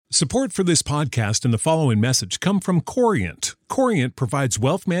Support for this podcast and the following message come from Corient. Corient provides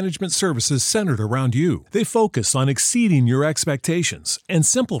wealth management services centered around you. They focus on exceeding your expectations and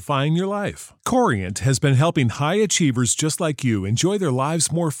simplifying your life. Corient has been helping high achievers just like you enjoy their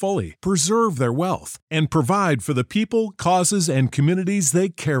lives more fully, preserve their wealth, and provide for the people, causes, and communities they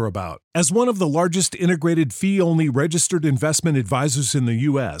care about. As one of the largest integrated fee-only registered investment advisors in the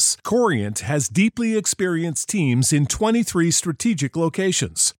U.S., Corient has deeply experienced teams in 23 strategic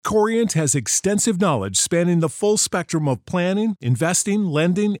locations. Corient has extensive knowledge spanning the full spectrum of planning, investing,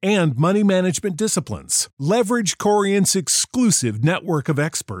 lending, and money management disciplines. Leverage Corient's exclusive network of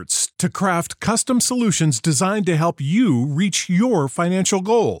experts to craft custom solutions designed to help you reach your financial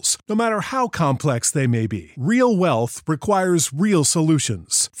goals, no matter how complex they may be. Real wealth requires real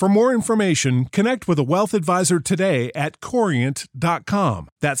solutions. For more information, connect with a wealth advisor today at Corient.com.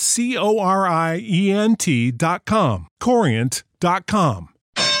 That's Corient.com. Corient.com.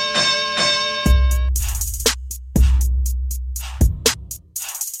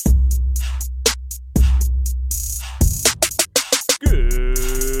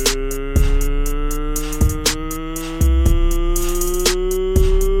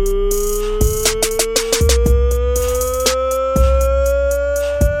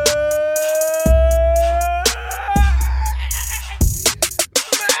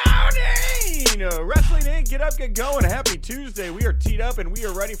 Get going. Happy Tuesday. We are teed up and we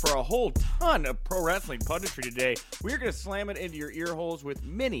are ready for a whole ton of pro wrestling punditry today. We are going to slam it into your ear holes with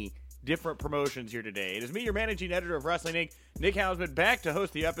many different promotions here today. It is me, your managing editor of Wrestling Inc., Nick Hausman, back to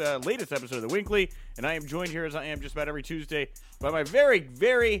host the latest episode of The Winkley, and I am joined here, as I am just about every Tuesday, by my very,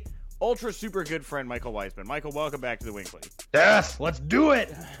 very ultra super good friend, Michael Weisman. Michael, welcome back to The Winkley. Yes, let's do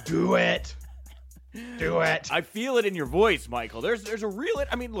it. Do it. Do it. I feel it in your voice, Michael. There's a real...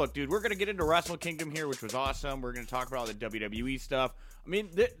 I mean, look, dude, we're going to get into Wrestle Kingdom here, which was awesome. We're going to talk about all the WWE stuff. I mean,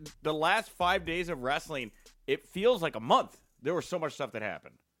 the last 5 days of wrestling, it feels like a month. There was so much stuff that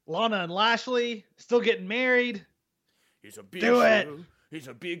happened. Lana and Lashley still getting married. He's a big Do it. He's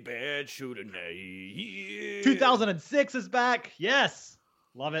a big bad shooter. Yeah. 2006 is back. Yes.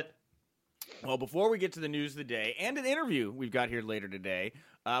 Love it. Well, before we get to the news of the day and an interview we've got here later today,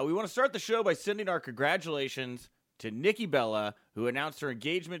 we want to start the show by sending our congratulations to Nikki Bella, who announced her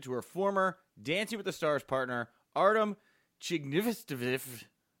engagement to her former Dancing with the Stars partner, Artem Chignivistev.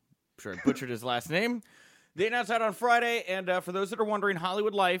 Sure, I butchered his last name. They announced that on Friday, and for those that are wondering,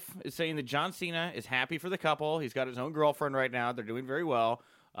 Hollywood Life is saying that John Cena is happy for the couple. He's got his own girlfriend right now. They're doing very well.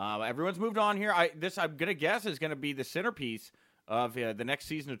 Everyone's moved on here. I'm going to guess, is going to be the centerpiece of the next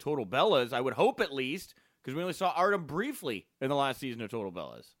season of Total Bellas. I would hope, at least, because we only saw Artem briefly in the last season of Total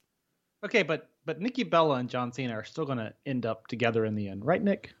Bellas. Okay, but Nikki Bella and John Cena are still going to end up together in the end, right,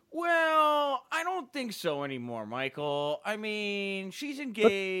 Nick? Well, I don't think so anymore, Michael. I mean, she's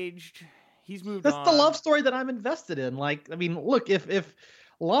engaged. He's moved on. That's the love story that I'm invested in. Like, I mean, look, if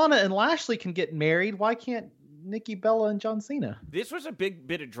Lana and Lashley can get married, why can't Nikki Bella and John Cena? This was a big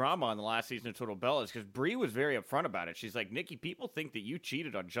bit of drama on the last season of Total Bellas because Brie was very upfront about it. She's like, Nikki, people think that you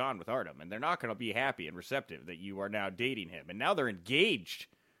cheated on John with Artem, and they're not going to be happy and receptive that you are now dating him. And now they're engaged.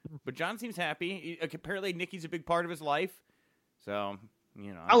 But John seems happy. Apparently, Nikki's a big part of his life. So,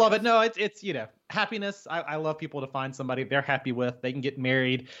 you know. I love it. No, it's happiness. I love people to find somebody they're happy with. They can get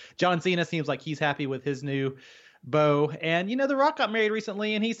married. John Cena seems like he's happy with his new beau. And, The Rock got married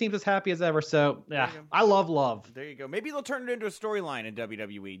recently, and he seems as happy as ever. So, yeah, I love love. There you go. Maybe they'll turn it into a storyline in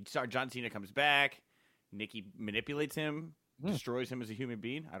WWE. Sorry, John Cena comes back. Nikki manipulates him, destroys him as a human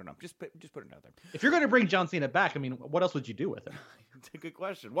being. I don't know. Just put it out there. If you're going to bring John Cena back, I mean, what else would you do with him? It's a good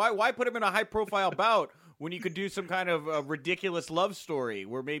question. Why put him in a high-profile bout when you could do some kind of ridiculous love story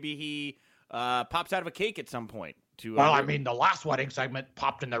where maybe he pops out of a cake at some point? Well, I mean, the last wedding segment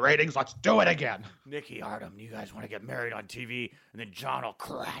popped in the ratings. Let's do it again. Nikki, Artem, you guys want to get married on TV, and then John will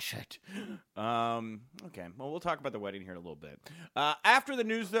crash it. Okay, well, we'll talk about the wedding here in a little bit. After the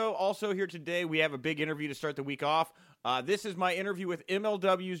news, though, also here today, we have a big interview to start the week off. This is my interview with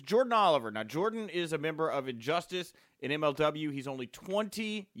MLW's Jordan Oliver. Now, Jordan is a member of Injustice in MLW. He's only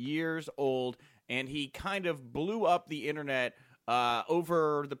 20 years old, and he kind of blew up the internet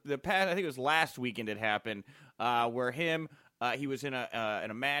over the past, I think it was last weekend it happened, where he was in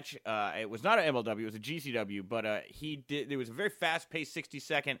a match. It was not an MLW, it was a GCW, but there was a very fast-paced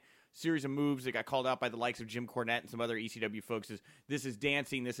 60-second series of moves that got called out by the likes of Jim Cornette and some other ECW folks. This is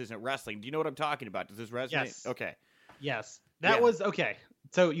dancing, this isn't wrestling. Do you know what I'm talking about? Does this resonate? Yes. Okay. Yes. That was, okay.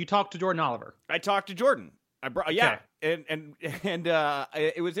 So you talked to Jordan Oliver. I talked to Jordan. Yeah, and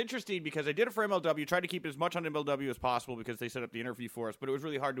it was interesting because I did it for MLW, tried to keep it as much on MLW as possible because they set up the interview for us, but it was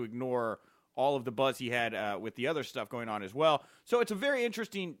really hard to ignore all of the buzz he had with the other stuff going on as well. So it's a very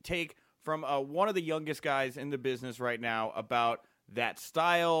interesting take from one of the youngest guys in the business right now about that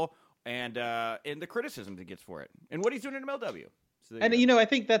style and the criticism he gets for it and what he's doing in MLW. So and, you know, I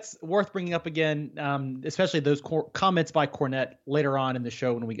think that's worth bringing up again, especially those comments by Cornette later on in the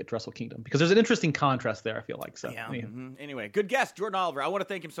show when we get to Wrestle Kingdom, because there's an interesting contrast there, I feel like. So, yeah. Mm-hmm. Anyway, good guest, Jordan Oliver. I want to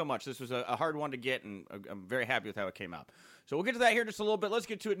thank him so much. This was a hard one to get, and I'm very happy with how it came out. So we'll get to that here in just a little bit. Let's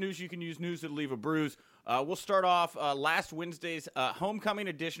get to it. News you can use, news that'll leave a bruise. We'll start off last Wednesday's homecoming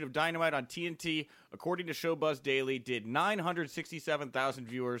edition of Dynamite on TNT, according to Showbuzz Daily, did 967,000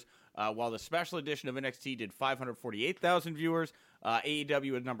 viewers, while the special edition of NXT did 548,000 viewers.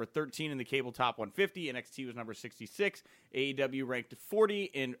 AEW was number 13 in the cable top 150. NXT was number 66. AEW ranked 40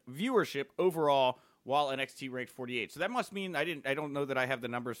 in viewership overall, while NXT ranked 48. So that must mean I don't know that I have the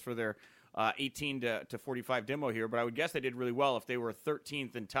numbers for their 18 to 45 demo here, but I would guess they did really well if they were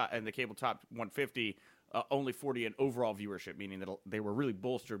 13th in the cable top 150, only 40 in overall viewership, meaning that they were really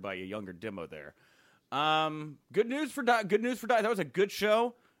bolstered by a younger demo there. Good news for That was a good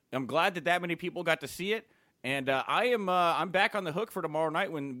show. I'm glad that many people got to see it. And I'm back on the hook for tomorrow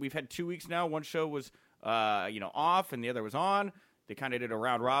night when we've had 2 weeks now. One show was off and the other was on. They kind of did a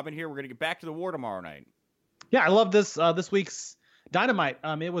round robin here. We're going to get back to the war tomorrow night. Yeah, I love this week's Dynamite.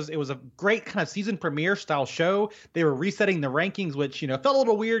 It was a great kind of season premiere style show. They were resetting the rankings, which felt a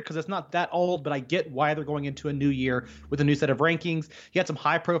little weird because it's not that old, but I get why they're going into a new year with a new set of rankings. You had some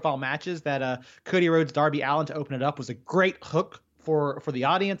high profile matches that Cody Rhodes, Darby Allin to open it up was a great hook for the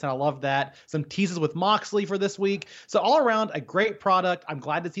audience, and I love that. Some teases with Moxley for this week. So all around, a great product. I'm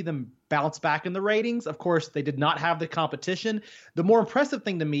glad to see them bounce back in the ratings. Of course, they did not have the competition. The more impressive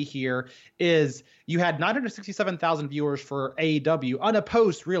thing to me here is you had 967,000 viewers for AEW,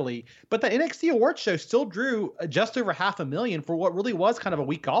 unopposed really, but the NXT Awards show still drew just over 500,000 for what really was kind of a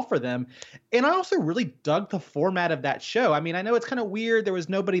week off for them. And I also really dug the format of that show. I mean, I know it's kind of weird. There was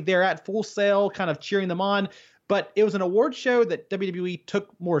nobody there at Full Sail kind of cheering them on, but it was an award show that WWE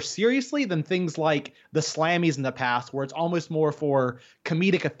took more seriously than things like the Slammies in the past, where it's almost more for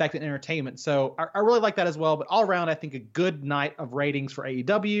comedic effect and entertainment. So I really like that as well. But all around, I think a good night of ratings for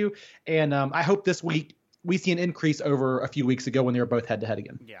AEW. And I hope this week we see an increase over a few weeks ago when they were both head-to-head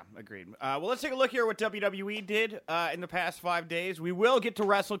again. Yeah, agreed. Well, let's take a look here at what WWE did in the past 5 days. We will get to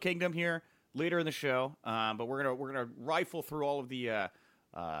Wrestle Kingdom here later in the show, but we're gonna rifle through all of the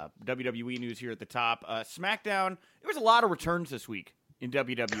WWE news here at the top. SmackDown, there was a lot of returns this week in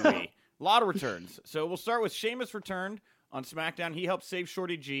WWE. A lot of returns. So we'll start with Sheamus returned on SmackDown. He helped save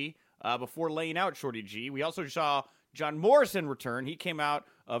Shorty G before laying out Shorty G. We also saw John Morrison return. He came out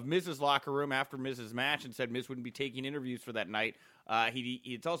of Miz's locker room after Miz's match and said Miz wouldn't be taking interviews for that night.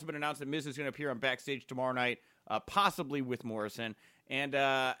 It's also been announced that Miz is going to appear on Backstage tomorrow night, possibly with Morrison. And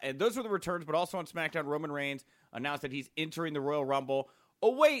those were the returns, but also on SmackDown, Roman Reigns announced that he's entering the Royal Rumble.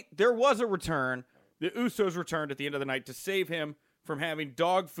 Oh, wait, there was a return. The Usos returned at the end of the night to save him from having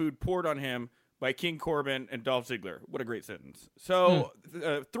dog food poured on him by King Corbin and Dolph Ziggler. What a great sentence. So,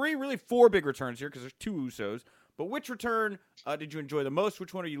 four big returns here because there's two Usos. But which return did you enjoy the most?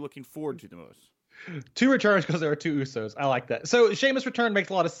 Which one are you looking forward to the most? Two returns because there are two Usos. I like that. So, Sheamus' return makes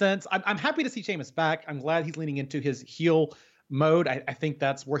a lot of sense. I'm happy to see Sheamus back. I'm glad he's leaning into his heel mode. I think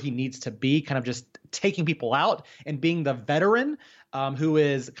that's where he needs to be, kind of just taking people out and being the veteran who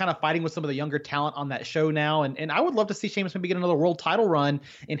is kind of fighting with some of the younger talent on that show now. And I would love to see Sheamus maybe get another world title run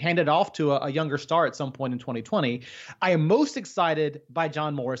and hand it off to a younger star at some point in 2020. I am most excited by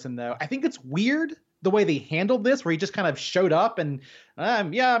John Morrison, though. I think it's weird the way they handled this, where he just kind of showed up and,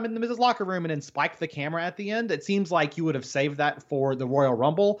 I'm in the Miz's locker room, and then spiked the camera at the end. It seems like you would have saved that for the Royal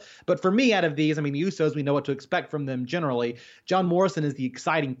Rumble. But for me, out of these, the Usos, we know what to expect from them generally. John Morrison is the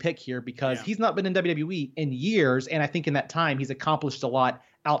exciting pick here because he's not been in WWE in years, and I think in that time he's accomplished a lot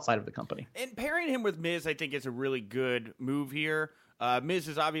outside of the company. And pairing him with Miz, I think, is a really good move here. Miz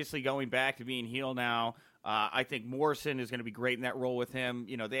is obviously going back to being heel now. I think Morrison is going to be great in that role with him.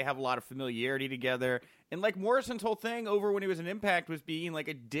 They have a lot of familiarity together. And like Morrison's whole thing over when he was in Impact was being like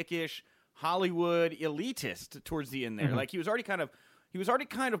a dickish Hollywood elitist towards the end there. Mm-hmm. Like he was already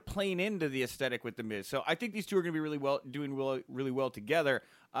kind of playing into the aesthetic with the Miz. So I think these two are going to be really well together.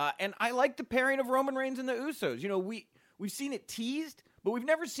 And I like the pairing of Roman Reigns and the Usos. We've seen it teased, but we've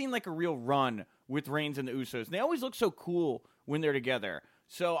never seen like a real run with Reigns and the Usos. And they always look so cool when they're together.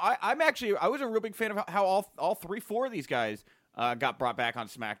 So I was a real big fan of how all 4 of these guys got brought back on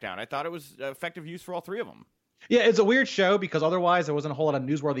SmackDown. I thought it was effective use for all 3 of them. Yeah, it's a weird show because otherwise there wasn't a whole lot of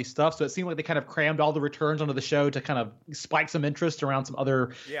newsworthy stuff. So it seemed like they kind of crammed all the returns onto the show to kind of spike some interest around some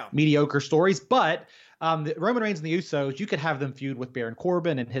other mediocre stories. But The Roman Reigns and the Usos, you could have them feud with Baron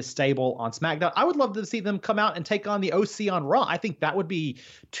Corbin and his stable on SmackDown. I would love to see them come out and take on the OC on Raw. I think that would be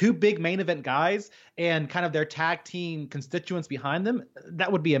two big main event guys and kind of their tag team constituents behind them.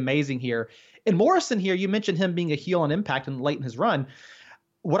 That would be amazing here. And Morrison here, you mentioned him being a heel on Impact and late in his run.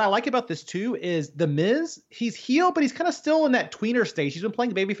 What I like about this too is The Miz, he's heel, but he's kind of still in that tweener stage. He's been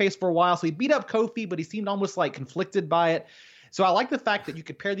playing babyface for a while, so he beat up Kofi, but he seemed almost like conflicted by it. So I like the fact that you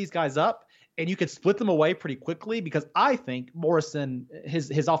could pair these guys up and you could split them away pretty quickly, because I think Morrison, his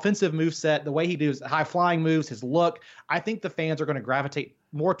offensive moveset, the way he does high flying moves, his look, I think the fans are going to gravitate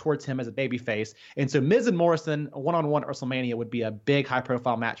more towards him as a babyface. And so Miz and Morrison, one-on-one at WrestleMania would be a big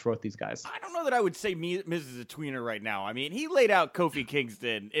high-profile match for both these guys. I don't know that I would say Miz is a tweener right now. I mean, he laid out Kofi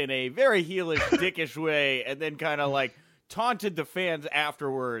Kingston in a very heelish, dickish way, and then kind of like taunted the fans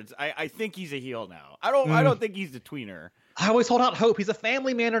afterwards. I think he's a heel now. I don't think he's a tweener. I always hold out hope. He's a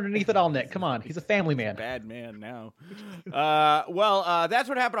family man underneath it all, Nick. Come on. He's a family man. Bad man now. That's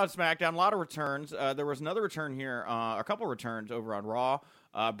what happened on SmackDown. A lot of returns. There was another return here, a couple returns over on Raw.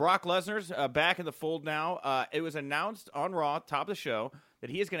 Brock Lesnar's back in the fold now. It was announced on Raw, top of the show, that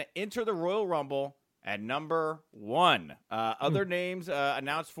he is going to enter the Royal Rumble at number 1. Other names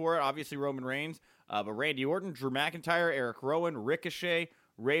announced for it, obviously Roman Reigns, but Randy Orton, Drew McIntyre, Eric Rowan, Ricochet,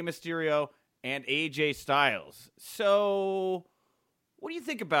 Rey Mysterio, and AJ Styles. So, what do you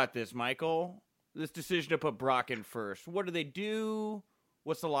think about this, Michael? This decision to put Brock in first. What do they do?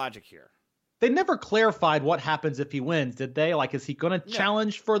 What's the logic here? They never clarified what happens if he wins, did they? Like, is he going to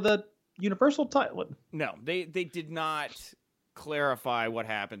challenge for the Universal title? No, they did not clarify what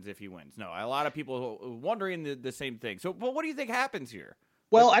happens if he wins. No, a lot of people wondering the same thing. So, but what do you think happens here?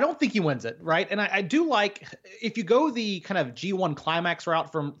 Well, I don't think he wins it, right? And I do like, if you go the kind of G1 climax route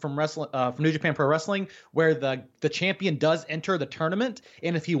from wrestling, from New Japan Pro Wrestling, where the champion does enter the tournament,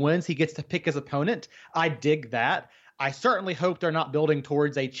 and if he wins, he gets to pick his opponent. I dig that. I certainly hope they're not building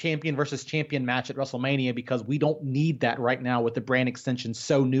towards a champion versus champion match at WrestleMania, because we don't need that right now with the brand extension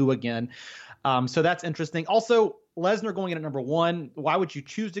so new again. So that's interesting. Also, Lesnar going in at number 1. Why would you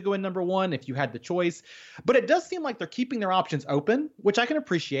choose to go in number 1 if you had the choice? But it does seem like they're keeping their options open, which I can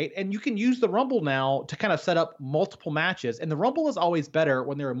appreciate. And you can use the Rumble now to kind of set up multiple matches. And the Rumble is always better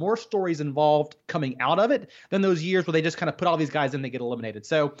when there are more stories involved coming out of it than those years where they just kind of put all these guys in, they get eliminated.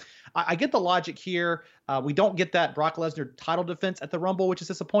 So I get the logic here. We don't get that Brock Lesnar title defense at the Rumble, which is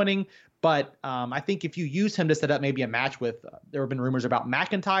disappointing. But I think if you use him to set up maybe a match with, there have been rumors about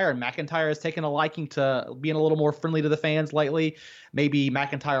McIntyre, and McIntyre has taken a liking to being a little more friendly to the fans lately. Maybe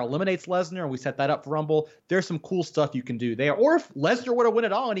McIntyre eliminates Lesnar and we set that up for Rumble. There's some cool stuff you can do there. Or if Lesnar were to win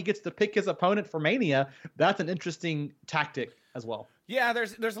it all and he gets to pick his opponent for Mania, that's an interesting tactic as well. Yeah,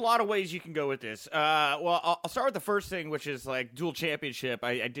 there's a lot of ways you can go with this. Well, I'll start with the first thing, which is like dual championship.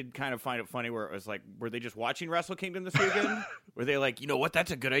 I did kind of find it funny where it was like, were they just watching Wrestle Kingdom this weekend? Were they like, you know what, that's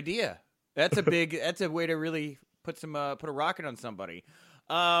a good idea. That's a way to really put a rocket on somebody.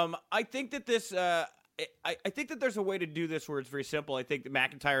 I think that this. I think that there's a way to do this where it's very simple. I think that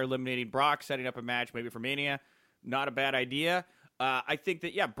McIntyre eliminating Brock, setting up a match maybe for Mania, not a bad idea. I think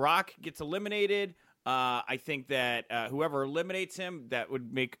that Brock gets eliminated. I think that whoever eliminates him, that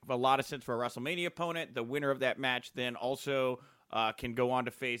would make a lot of sense for a WrestleMania opponent. The winner of that match then also can go on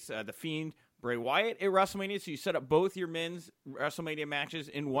to face The Fiend, Bray Wyatt at WrestleMania. So you set up both your men's WrestleMania matches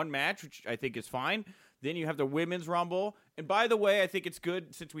in one match, which I think is fine. Then you have the Women's Rumble. And by the way, I think it's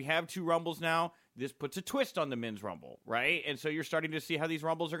good since we have 2 Rumbles now. This puts a twist on the Men's Rumble, right? And so you're starting to see how these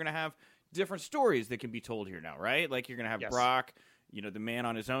Rumbles are going to have different stories that can be told here now, right? Like you're going to have Brock, the man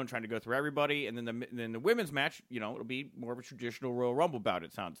on his own trying to go through everybody. And then the women's match, it'll be more of a traditional Royal Rumble bout,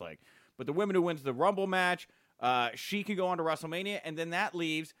 it sounds like. But the woman who wins the Rumble match, she can go on to WrestleMania. And then that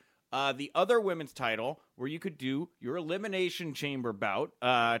leaves the other women's title, where you could do your Elimination Chamber bout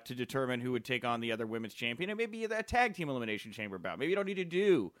to determine who would take on the other women's champion, and maybe a tag team Elimination Chamber bout. Maybe you don't need to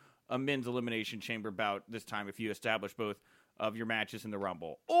do a men's Elimination Chamber bout this time if you establish both of your matches in the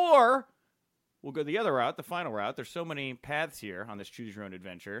Rumble. Or we'll go the other route, the final route. There's so many paths here on this Choose Your Own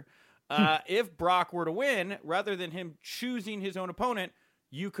Adventure. If Brock were to win, rather than him choosing his own opponent,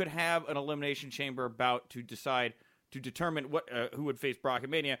 you could have an Elimination Chamber bout to determine who would face Brock at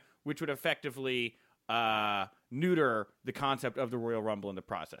Mania, which would effectively neuter the concept of the Royal Rumble in the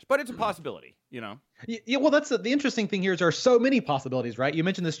process. But it's a possibility, Yeah, well, that's the interesting thing here is there are so many possibilities, right? You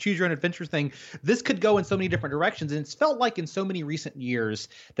mentioned this choose your own adventure thing. This could go in so many different directions, and it's felt like in so many recent years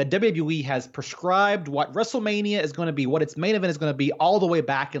that WWE has prescribed what WrestleMania is going to be, what its main event is going to be, all the way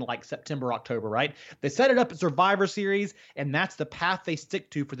back in like September, October, right? They set it up at Survivor Series, and that's the path they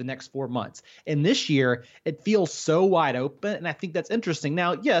stick to for the next 4 months. And this year, it feels so wide open, and I think that's interesting.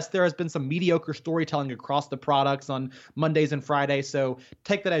 Now, yes, there has been some mediocre storytelling across the products on Mondays and Fridays, so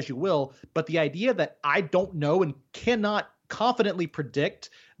take that as you will. But the idea that I don't know and cannot confidently predict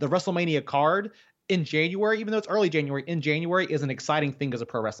the WrestleMania card in January, even though it's early January, in January is an exciting thing as a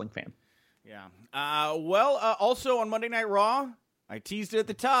pro wrestling fan. Yeah. Also on Monday Night Raw, I teased it at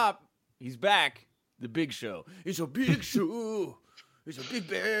the top. He's back. The Big Show. It's a big show. It's a big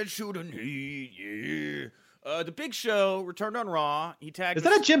bad show tonight. Yeah. The Big Show returned on Raw. He tagged. Is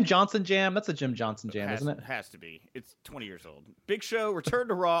that a Jim Johnson jam? That's a Jim Johnson jam, isn't it? Has to be. It's 20 years old. Big Show returned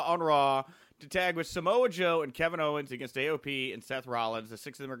to Raw on Raw to tag with Samoa Joe and Kevin Owens against AOP and Seth Rollins. The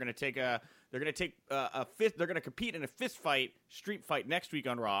 6 of them are going to take they're going to compete in a fist fight, street fight next week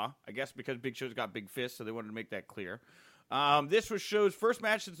on Raw. I guess because Big Show's got big fists, so they wanted to make that clear. This was Show's first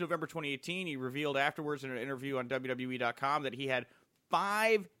match since November 2018. He revealed afterwards in an interview on WWE.com that he had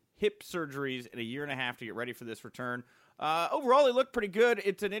 5 hip surgeries in a year and a half to get ready for this return. Overall, he looked pretty good.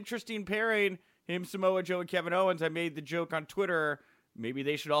 It's an interesting pairing, him, Samoa Joe, and Kevin Owens. I made the joke on Twitter, maybe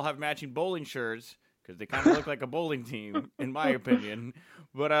they should all have matching bowling shirts, because they kind of look like a bowling team, in my opinion.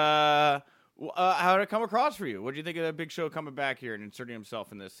 But how did it come across for you? What do you think of the Big Show coming back here and inserting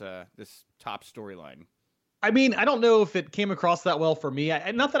himself in this top storyline? I mean, I don't know if it came across that well for me.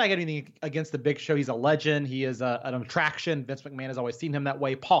 Not that I got anything against the Big Show. He's a legend. He is an attraction. Vince McMahon has always seen him that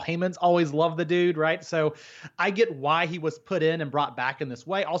way. Paul Heyman's always loved the dude, right? So I get why he was put in and brought back in this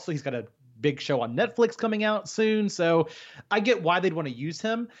way. Also, he's got a big show on Netflix coming out soon. So I get why they'd want to use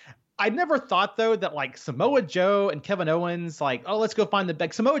him. I never thought, though, that like Samoa Joe and Kevin Owens, like, oh, let's go find the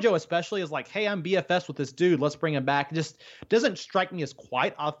big. Samoa Joe especially is like, hey, I'm BFS with this dude. Let's bring him back. It just doesn't strike me as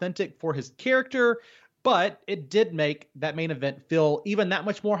quite authentic for his character. But it did make that main event feel even that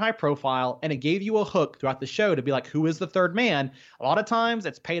much more high profile, and it gave you a hook throughout the show to be like, who is the third man? A lot of times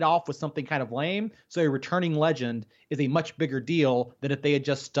it's paid off with something kind of lame. So a returning legend is a much bigger deal than if they had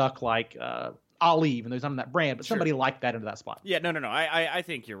just stuck like Ali, even though he's not in that brand, but somebody like that into that spot. Yeah, no. I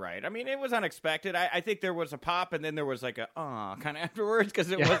think you're right. I mean, it was unexpected. I think there was a pop, and then there was like a kind of afterwards, because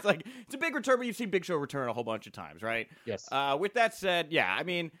it was like, it's a big return, but you've seen Big Show return a whole bunch of times, right? Yes. With that said, yeah, I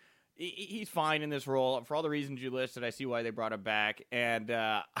mean, he's fine in this role for all the reasons you listed. I see why they brought him back, and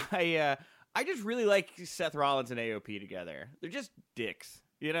I just really like Seth Rollins and AOP together. They're just dicks,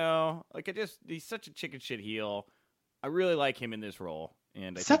 Like he's such a chicken shit heel. I really like him in this role.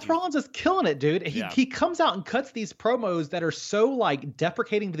 And Seth Rollins is killing it, dude. He comes out and cuts these promos that are so like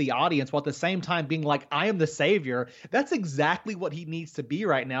deprecating to the audience while at the same time being like, I am the savior. That's exactly what he needs to be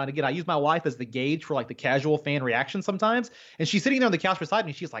right now. And again, I use my wife as the gauge for like the casual fan reaction sometimes. And she's sitting there on the couch beside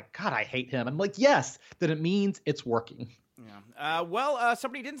me. She's like, God, I hate him. I'm like, yes, then it means it's working. Yeah.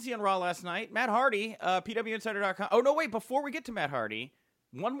 Somebody didn't see on Raw last night. Matt Hardy, PWInsider.com. Oh, no, wait. Before we get to Matt Hardy,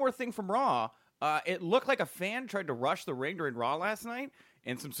 one more thing from Raw. It looked like a fan tried to rush the ring during Raw last night,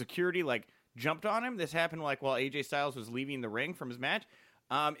 and some security jumped on him. This happened while AJ Styles was leaving the ring from his match.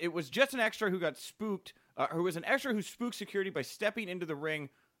 It was just an extra who got spooked, who was an extra who spooked security by stepping into the ring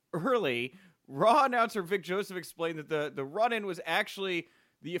early. Raw announcer Vic Joseph explained that the run-in was actually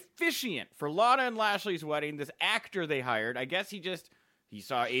the officiant for Lana and Lashley's wedding. This actor they hired, I guess he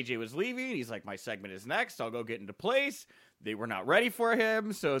saw AJ was leaving. He's like, my segment is next. I'll go get into place. They were not ready for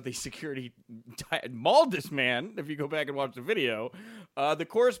him, so the security mauled this man, if you go back and watch the video. The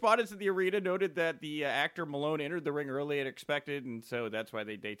correspondents at the arena noted that the actor Malone entered the ring early and expected, and so that's why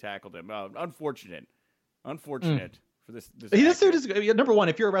they tackled him. Unfortunate for this dude is, number one,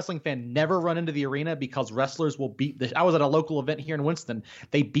 if you're a wrestling fan, never run into the arena, because wrestlers will I was at a local event here in Winston.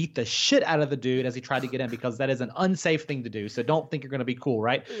 They beat the shit out of the dude as he tried to get in, because that is an unsafe thing to do. So don't think you're going to be cool,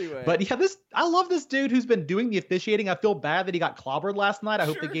 right? Anyway. But yeah, I love this dude who's been doing the officiating. I feel bad that he got clobbered last night. I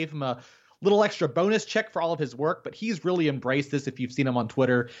hope they gave him a little extra bonus check for all of his work, but he's really embraced this. If you've seen him on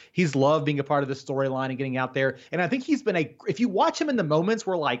Twitter, he's loved being a part of this storyline and getting out there. And I think he's been if you watch him in the moments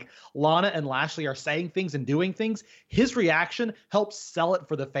where like Lana and Lashley are saying things and doing things, his reaction helps sell it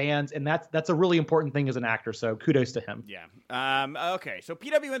for the fans. And that's a really important thing as an actor. So kudos to him. Yeah. Okay. So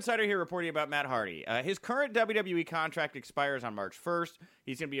PW Insider here reporting about Matt Hardy. His current WWE contract expires on March 1st.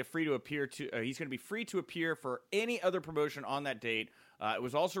 He's going to be free to appear for any other promotion on that date. It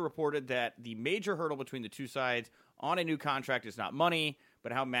was also reported that the major hurdle between the two sides on a new contract is not money,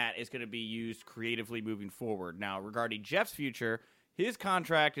 but how Matt is going to be used creatively moving forward. Now, regarding Jeff's future, his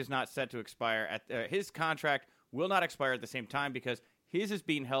contract is not set to expire. His contract will not expire at the same time because his is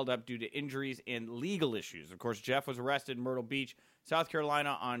being held up due to injuries and legal issues. Of course, Jeff was arrested in Myrtle Beach, South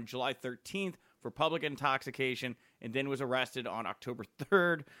Carolina on July 13th for public intoxication and then was arrested on October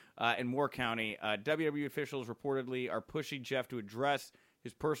 3rd in Moore County. WWE officials reportedly are pushing Jeff to address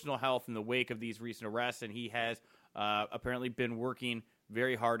his personal health in the wake of these recent arrests, and he has apparently been working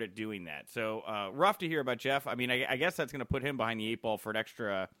very hard at doing that. So rough to hear about Jeff. I mean, I guess that's going to put him behind the 8 ball for an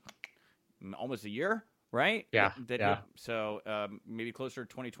extra almost a year, right? Yeah. So maybe closer to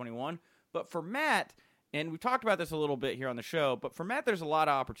 2021. But for Matt, and we've talked about this a little bit here on the show, but for Matt, there's a lot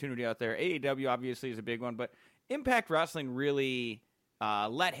of opportunity out there. AEW obviously is a big one, but Impact Wrestling really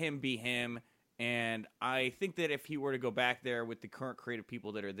let him be him. And I think that if he were to go back there with the current creative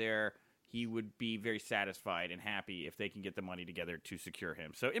people that are there, he would be very satisfied and happy if they can get the money together to secure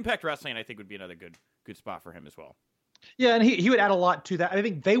him. So Impact Wrestling, I think, would be another good spot for him as well. Yeah, and he would add a lot to that. I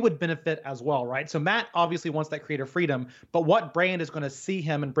think they would benefit as well, right? So Matt obviously wants that creative freedom, but what brand is going to see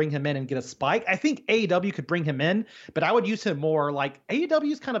him and bring him in and get a spike? I think AEW could bring him in, but I would use him more like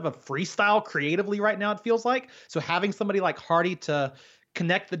AEW is kind of a freestyle creatively right now, it feels like. So having somebody like Hardy to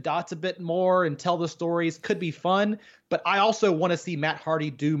connect the dots a bit more and tell the stories could be fun. But I also want to see Matt Hardy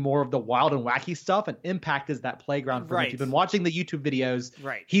do more of the wild and wacky stuff, and Impact is that playground for him. If you've been watching the YouTube videos,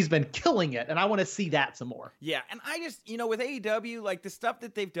 he's been killing it, and I want to see that some more. Yeah, and I just, with AEW, like the stuff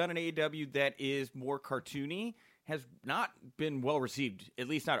that they've done in AEW that is more cartoony has not been well received, at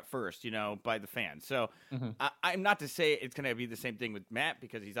least not at first, by the fans. So I'm not to say it's going to be the same thing with Matt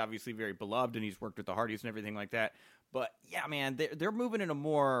because he's obviously very beloved and he's worked with the Hardys and everything like that. But yeah, man, they're moving in a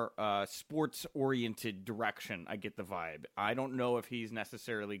more sports-oriented direction. I get the vibe. I don't know if he's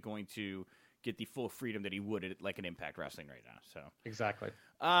necessarily going to get the full freedom that he would at like an Impact Wrestling right now. So exactly.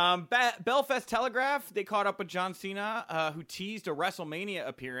 Belfast Telegraph, they caught up with John Cena, who teased a WrestleMania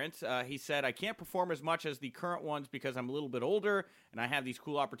appearance. He said, "I can't perform as much as the current ones because I'm a little bit older and I have these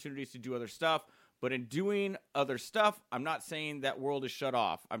cool opportunities to do other stuff. But in doing other stuff, I'm not saying that world is shut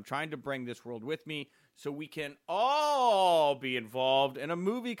off. I'm trying to bring this world with me so we can all be involved in a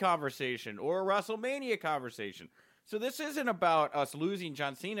movie conversation or a WrestleMania conversation." So this isn't about us losing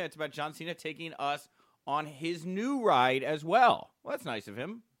John Cena. It's about John Cena taking us on his new ride as well. Well, that's nice of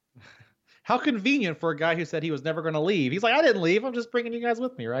him. How convenient for a guy who said he was never going to leave. He's like, I didn't leave. I'm just bringing you guys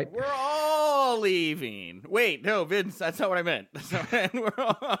with me, right? We're all leaving. Wait, no, Vince, that's not what I meant. We're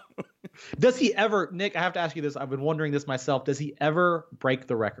all... Does he ever, Nick, I have to ask you this. I've been wondering this myself. Does he ever break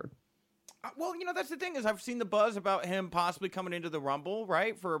the record? Well, that's the thing is I've seen the buzz about him possibly coming into the Rumble,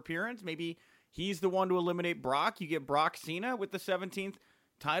 right, for appearance. Maybe he's the one to eliminate Brock. You get Brock Cena with the 17th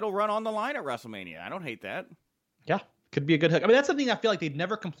title run on the line at WrestleMania. I don't hate that. Yeah, could be a good hook. I mean, that's something I feel like they've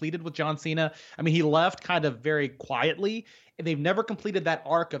never completed with John Cena. I mean, he left kind of very quietly, and they've never completed that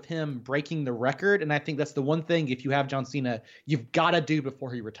arc of him breaking the record. And I think that's the one thing, if you have John Cena, you've got to do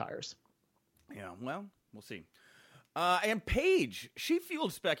before he retires. Yeah, well, we'll see. And Paige, she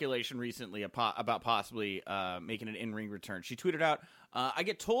fueled speculation recently about possibly making an in-ring return. She tweeted out, "I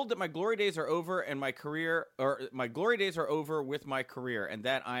get told that my glory days are over and my glory days are over with my career, and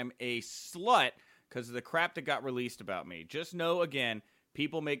that I'm a slut because of the crap that got released about me. Just know, again,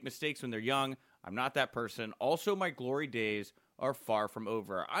 people make mistakes when they're young. I'm not that person. Also, my glory days are far from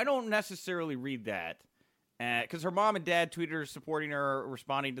over." I don't necessarily read that because her mom and dad tweeted her supporting her,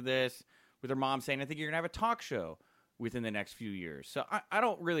 responding to this with her mom saying, "I think you're going to have a talk show within the next few years." So I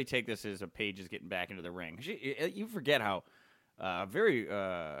don't really take this as a Paige is getting back into the ring. You forget how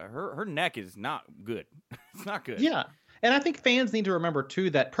her neck is not good. It's not good. Yeah. And I think fans need to remember,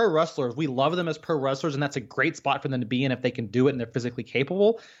 too, that pro wrestlers, we love them as pro wrestlers, and that's a great spot for them to be in if they can do it and they're physically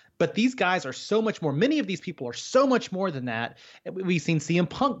capable. But these guys are so much more. Many of these people are so much more than that. We've seen CM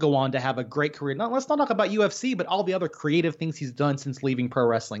Punk go on to have a great career. Now, let's not talk about UFC, but all the other creative things he's done since leaving pro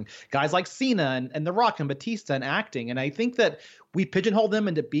wrestling. Guys like Cena and The Rock and Batista and acting. And I think that we pigeonhole them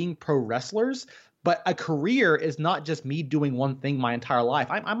into being pro wrestlers. But a career is not just me doing one thing my entire life.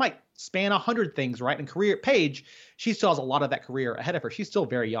 I might span 100 things, right? And career, Paige, she still has a lot of that career ahead of her. She's still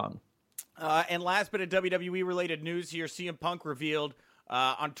very young. And last bit of WWE-related news here, CM Punk revealed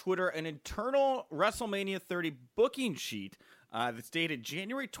on Twitter an internal WrestleMania 30 booking sheet that's dated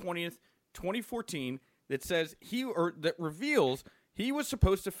January 20th, 2014 that says that reveals he was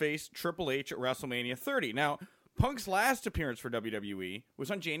supposed to face Triple H at WrestleMania 30. Now, Punk's last appearance for WWE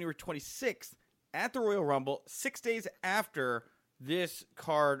was on January 26th at the Royal Rumble, 6 days after this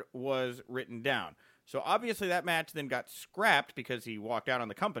card was written down. So obviously that match then got scrapped because he walked out on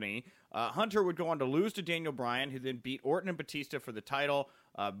the company. Hunter would go on to lose to Daniel Bryan, who then beat Orton and Batista for the title.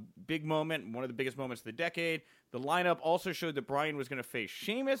 Big moment, one of the biggest moments of the decade. The lineup also showed that Bryan was going to face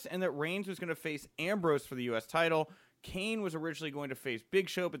Sheamus and that Reigns was going to face Ambrose for the U.S. title. Kane was originally going to face Big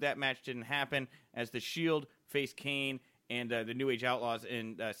Show, but that match didn't happen as the Shield faced Kane and the New Age Outlaws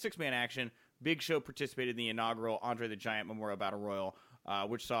in six-man action. Big Show participated in the inaugural Andre the Giant Memorial Battle Royal,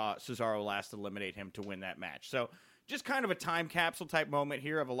 which saw Cesaro last eliminate him to win that match. So just kind of a time capsule type moment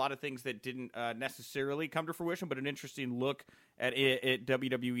here of a lot of things that didn't necessarily come to fruition, but an interesting look at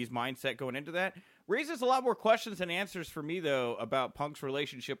WWE's mindset going into that. Raises a lot more questions than answers for me, though, about Punk's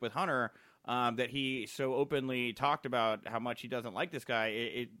relationship with Hunter, that he so openly talked about how much he doesn't like this guy.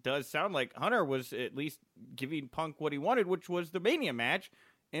 It does sound like Hunter was at least giving Punk what he wanted, which was the Mania match,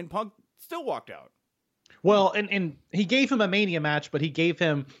 and Punk still walked out. Well, and he gave him a Mania match, but he gave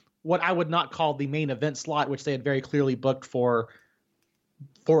him what I would not call the main event slot, which they had very clearly booked for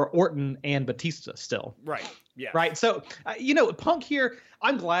Orton and Batista still. Right. Yeah. Right. So, Punk here,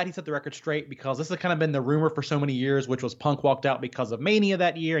 I'm glad he set the record straight because this has kind of been the rumor for so many years, which was Punk walked out because of Mania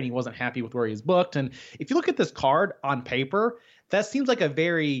that year and he wasn't happy with where he was booked. And if you look at this card on paper, that seems like a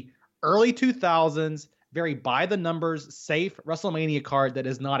very early 2000s, very by the numbers, safe WrestleMania card that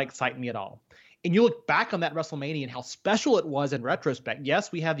does not excite me at all. And you look back on that WrestleMania and how special it was in retrospect.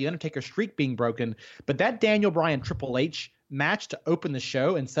 Yes, we have the Undertaker streak being broken, but that Daniel Bryan Triple H match to open the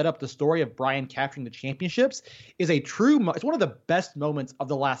show and set up the story of Bryan capturing the championships is it's one of the best moments of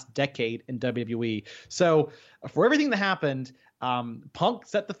the last decade in WWE. So for everything that happened, Punk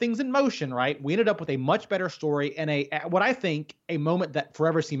set the things in motion, right? We ended up with a much better story and what I think a moment that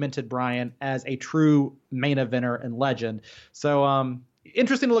forever cemented Bryan as a true main eventer and legend. So,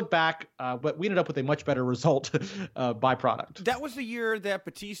 interesting to look back, but we ended up with a much better result byproduct. That was the year that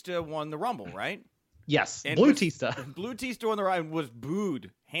Batista won the Rumble, right? Yes, and Blue-Tista. Blue-Tista on the right was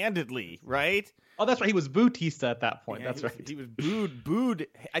booed handedly, right? Oh, that's right. He was Boo-Tista at that point. Yeah, that's right. He was booed.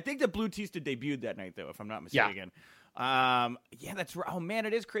 I think that Blue-Tista debuted that night, though, if I'm not mistaken. Yeah, that's right. Oh, man,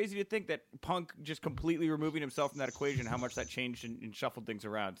 it is crazy to think that Punk just completely removing himself from that equation, how much that changed and shuffled things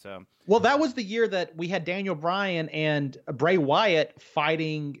around. So, well, that was the year that we had Daniel Bryan and Bray Wyatt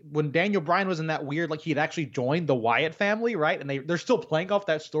fighting when Daniel Bryan was in that weird, like he had actually joined the Wyatt family, right? And they're still playing off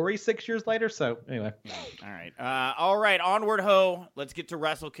that story 6 years later. So anyway. All right. Onward, ho. Let's get to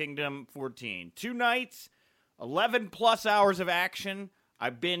Wrestle Kingdom 14. 2 nights, 11 plus hours of action. I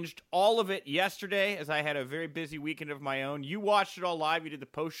binged all of it yesterday as I had a very busy weekend of my own. You watched it all live. You did the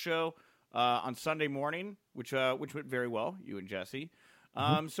post show on Sunday morning, which went very well, you and Jesse.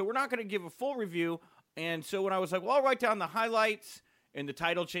 So we're not going to give a full review. And so when I was like, well, I'll write down the highlights and the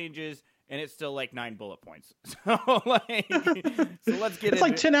title changes, and it's still like 9 bullet points. So let's get it's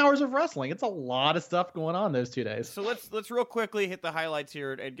like 10 hours of wrestling. It's a lot of stuff going on those 2 days. So let's real quickly hit the highlights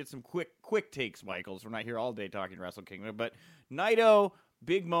here and get some quick takes, Michaels. We're not here all day talking Wrestle Kingdom, but Naito,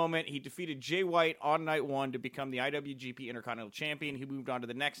 big moment. He defeated Jay White on night 1 to become the IWGP Intercontinental Champion. He moved on to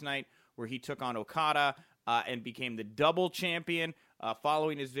the next night where he took on Okada and became the double champion.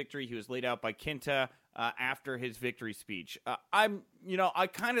 Following his victory, he was laid out by Kenta after his victory speech. I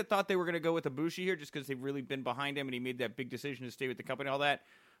kind of thought they were going to go with Ibushi here just because they've really been behind him and he made that big decision to stay with the company and all that.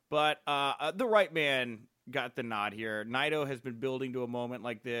 But the right man got the nod here. Naito has been building to a moment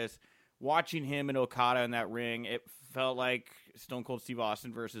like this. Watching him and Okada in that ring, it felt like Stone Cold Steve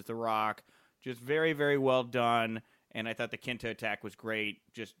Austin versus The Rock. Just very, very well done. And I thought the Kenta attack was great.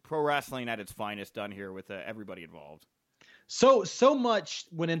 Just pro wrestling at its finest done here with everybody involved. So much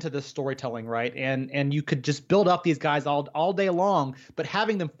went into this storytelling, right? And you could just build up these guys all day long, but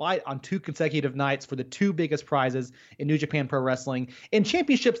having them fight on 2 consecutive nights for the 2 biggest prizes in New Japan Pro Wrestling and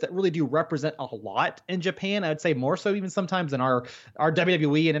championships that really do represent a lot in Japan, I would say more so even sometimes than our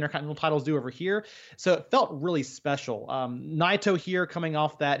WWE and Intercontinental titles do over here. So it felt really special. Naito here coming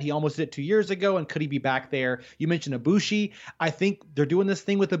off that, he almost did it 2 years ago, and could he be back there? You mentioned Ibushi. I think they're doing this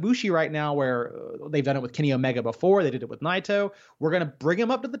thing with Ibushi right now where they've done it with Kenny Omega before. They did it with Naito. We're going to bring him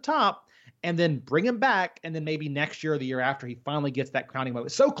up to the top and then bring him back. And then maybe next year or the year after, he finally gets that crowning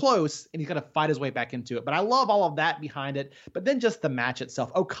moment. So close, and he's going to fight his way back into it. But I love all of that behind it. But then just the match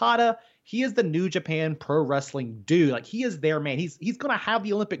itself. Okada, he is the New Japan Pro Wrestling dude. Like, he is their man. He's going to have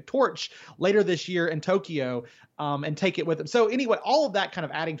the Olympic torch later this year in Tokyo and take it with him. So anyway, all of that kind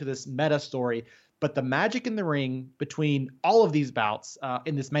of adding to this meta story. But the magic in the ring between all of these bouts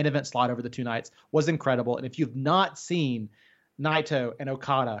in this main event slot over the 2 nights was incredible. And if you've not seen Naito and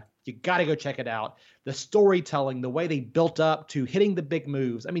Okada, you got to go check it out. The storytelling, the way they built up to hitting the big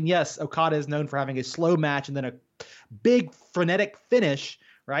moves. I mean, yes, Okada is known for having a slow match and then a big frenetic finish,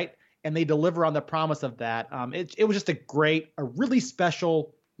 right? and they deliver on the promise of that. It was just a really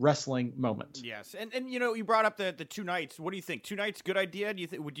special wrestling moment. Yes, and you brought up the 2 nights. What do you think? 2 nights, good idea?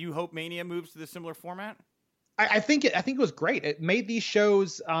 Would you hope Mania moves to the similar format? I think it was great. It made these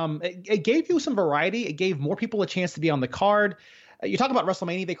shows. It gave you some variety. It gave more people a chance to be on the card. You talk about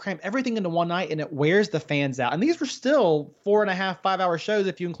WrestleMania, they cram everything into one night and it wears the fans out. And these were still 4.5, 5-hour shows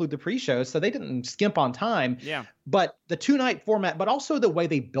if you include the pre-shows, so they didn't skimp on time. Yeah. But the 2-night format, but also the way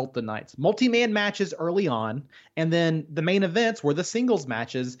they built the nights. Multi-man matches early on, and then the main events were the singles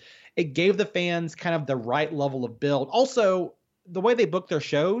matches. It gave the fans kind of the right level of build. Also, the way they book their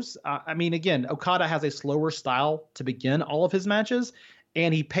shows, again, Okada has a slower style to begin all of his matches,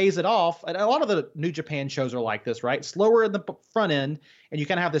 and he pays it off. And a lot of the New Japan shows are like this, right? Slower in the front end, and you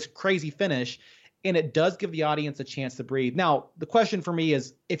kind of have this crazy finish, and it does give the audience a chance to breathe. Now, the question for me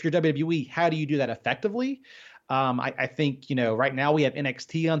is, if you're WWE, how do you do that effectively? I think, right now we have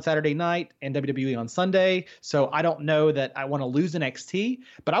NXT on Saturday night and WWE on Sunday, so I don't know that I want to lose NXT,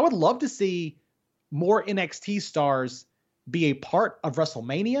 but I would love to see more NXT stars be a part of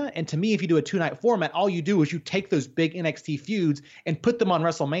WrestleMania. And to me, if you do a 2-night format, all you do is you take those big NXT feuds and put them on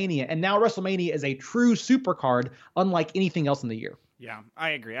WrestleMania. And now WrestleMania is a true supercard, unlike anything else in the year. Yeah, I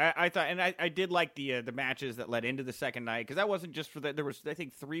agree. I thought, and I did like the matches that led into the second night, because that wasn't just for there was, I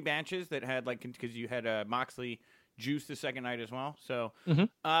think, 3 matches that had, because you had Moxley Juice the second night as well. So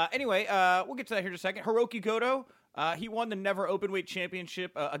anyway, we'll get to that here in a second. Hiroki Goto. He won the Never Openweight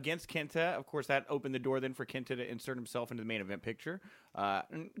Championship against Kenta. Of course, that opened the door then for Kenta to insert himself into the main event picture.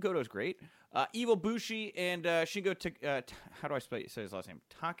 And Goto's great. Evil Bushi and Shingo, how do I say his last name?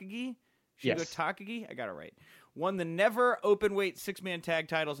 Takagi? Takagi? I got it right. Won the Never Openweight 6-man tag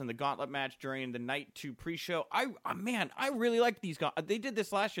titles in the Gauntlet match during the Night 2 pre-show. I really like these guys. They did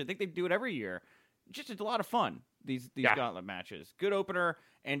this last year. I think they do it every year. Just a lot of fun, these Gauntlet matches. Good opener,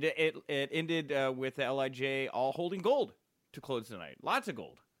 and it ended with the LIJ all holding gold to close the night. Lots of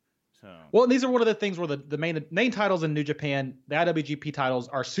gold. So. Well, these are one of the things where the main titles in New Japan, the IWGP titles,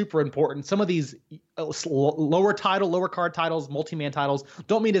 are super important. Some of these lower card titles, multi-man titles,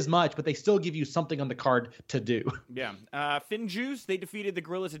 don't mean as much, but they still give you something on the card to do. Yeah. Finjuice, they defeated the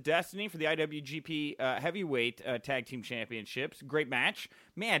Guerrillas of Destiny for the IWGP Heavyweight Tag Team Championships. Great match.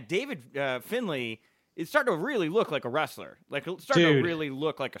 Man, David Finlay is starting to really look like a wrestler. To really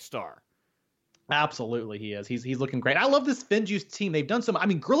look like a star. Absolutely, he is. He's looking great. I love this Finjuice team. They've done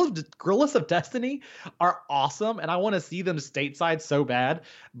Guerrillas of Destiny are awesome, and I want to see them stateside so bad.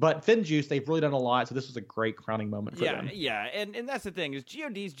 But Finjuice, they've really done a lot, so this was a great crowning moment for them. Yeah, and that's the thing is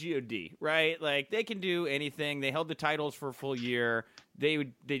GOD's GOD, right? Like they can do anything. They held the titles for a full year. They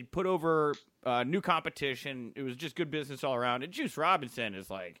put over new competition. It was just good business all around. And Juice Robinson is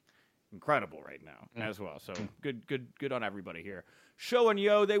incredible right now as well. So good on everybody here. Sho and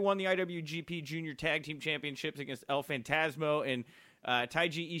Yo, they won the IWGP Junior Tag Team Championships against El Phantasmo and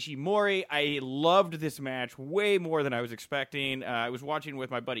Taiji Ishimori. I loved this match way more than I was expecting. I was watching with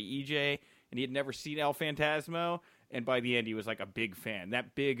my buddy EJ, and he had never seen El Phantasmo, and by the end, he was a big fan.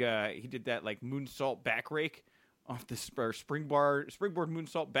 That big, he did that moonsault back rake off the springboard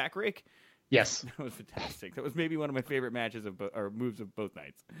moonsault back rake. Yes. That was fantastic. That was maybe one of my favorite matches or moves of both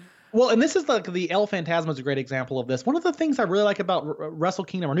nights. Well, and this is the El Phantasmo is a great example of this. One of the things I really like about Wrestle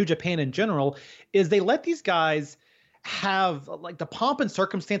Kingdom or New Japan in general is they let these guys have the pomp and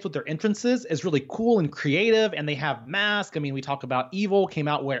circumstance with their entrances is really cool and creative, and they have masks. I mean, we talk about Evil came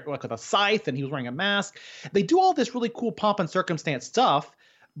out with a scythe and he was wearing a mask. They do all this really cool pomp and circumstance stuff.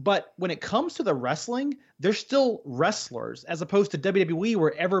 But when it comes to the wrestling, they're still wrestlers, as opposed to WWE,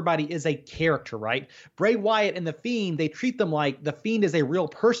 where everybody is a character, right? Bray Wyatt and The Fiend, they treat them like The Fiend is a real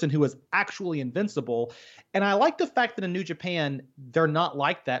person who is actually invincible. And I like the fact that in New Japan, they're not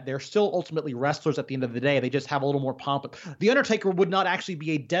like that. They're still ultimately wrestlers at the end of the day. They just have a little more pomp. The Undertaker would not actually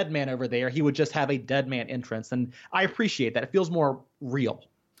be a dead man over there. He would just have a dead man entrance. And I appreciate that. It feels more real.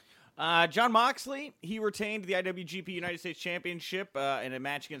 Jon Moxley, he retained the IWGP United States Championship in a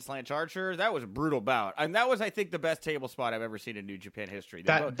match against Lance Archer. That was a brutal bout. And that was, I think, the best table spot I've ever seen in New Japan history.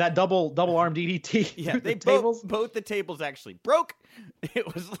 That double arm DDT. Yeah, they both the tables actually broke.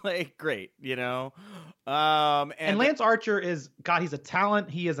 It was great, And Lance Archer he's a talent.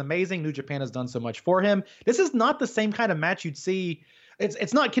 He is amazing. New Japan has done so much for him. This is not the same kind of match you'd see.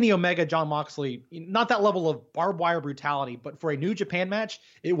 It's not Kenny Omega, Jon Moxley, not that level of barbed wire brutality, but for a New Japan match,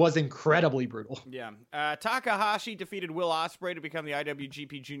 it was incredibly brutal. Yeah. Takahashi defeated Will Ospreay to become the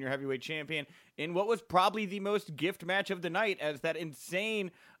IWGP Junior Heavyweight Champion in what was probably the most gift match of the night, as that insane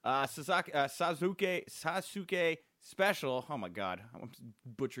Sasuke special. Oh my God, I'm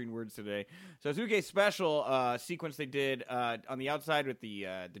butchering words today. Sasuke special sequence they did on the outside with the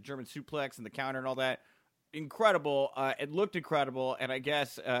German suplex and the counter and all that. Incredible. It looked incredible, and I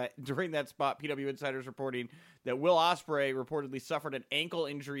guess during that spot, PW Insider's reporting that Will Ospreay reportedly suffered an ankle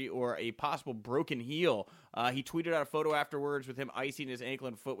injury or a possible broken heel. He tweeted out a photo afterwards with him icing his ankle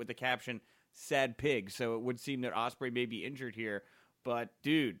and foot with the caption "Sad pig." So it would seem that Ospreay may be injured here. But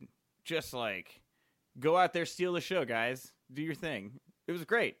dude, just like go out there, steal the show, guys. Do your thing. It was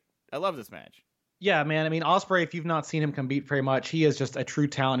great. I love this match. Yeah, man. I mean, Ospreay, if you've not seen him compete very much, he is just a true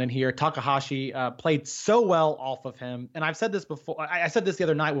talent in here. Takahashi played so well off of him. And I've said this before. I said this the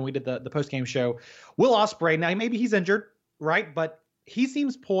other night when we did the post-game show. Will Ospreay, now maybe he's injured, right? But he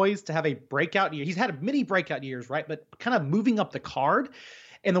seems poised to have a breakout year. He's had many breakout years, right? But kind of moving up the card.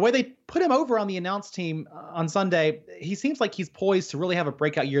 And the way they put him over on the announce team on Sunday, he seems like he's poised to really have a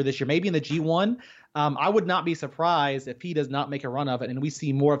breakout year this year, maybe in the G1. I would not be surprised if he does not make a run of it, and we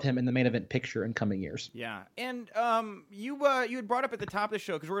see more of him in the main event picture in coming years. Yeah, and you had brought up at the top of the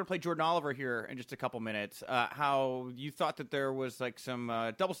show, because we're going to play Jordan Oliver here in just a couple minutes, how you thought that there was like some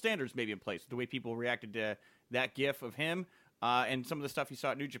double standards maybe in place, the way people reacted to that gif of him and some of the stuff you saw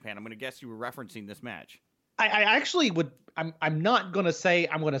at New Japan. I'm going to guess you were referencing this match. I actually would. I'm not going to say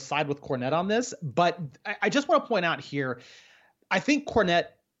I'm going to side with Cornette on this, but I just want to point out here. I think Cornette,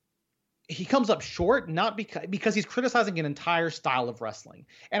 he comes up short, not because he's criticizing an entire style of wrestling.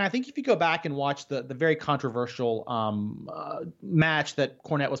 And I think if you go back and watch the very controversial match that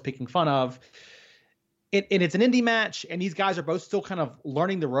Cornette was picking fun of, and it's an indie match, and these guys are both still kind of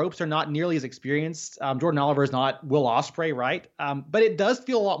learning the ropes. They're not nearly as experienced. Jordan Oliver is not Will Ospreay, right? But it does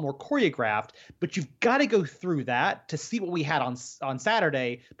feel a lot more choreographed. But you've got to go through that to see what we had on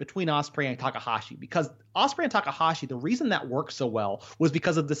Saturday between Ospreay and Takahashi. Because Ospreay and Takahashi, the reason that worked so well was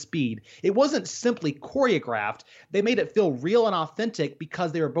because of the speed. It wasn't simply choreographed. They made it feel real and authentic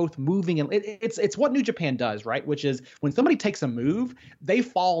because they were both moving. And it's what New Japan does, right? Which is when somebody takes a move, they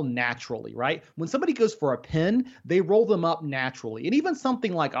fall naturally, right? When somebody goes for a pin, they roll them up naturally. And even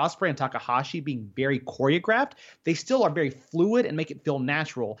something like Ospreay and Takahashi being very choreographed, they still are very fluid and make it feel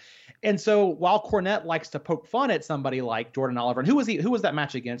natural. And so while Cornette likes to poke fun at somebody like Jordan Oliver, and who was that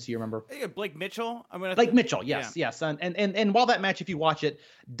match against? Do you remember? I think Blake Mitchell. Blake Mitchell, yes. And while that match, if you watch it,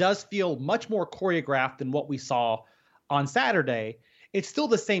 does feel much more choreographed than what we saw on Saturday, it's still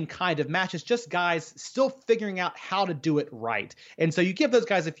the same kind of match. It's just guys still figuring out how to do it right. And so you give those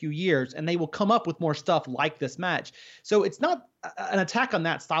guys a few years and they will come up with more stuff like this match. So it's not an attack on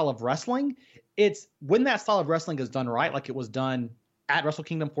that style of wrestling. It's when that style of wrestling is done right, like it was done at Wrestle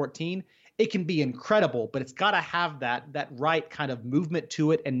Kingdom 14, it can be incredible, but it's got to have that right kind of movement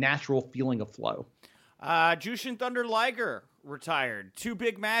to it and natural feeling of flow. Jushin Thunder Liger retired. 2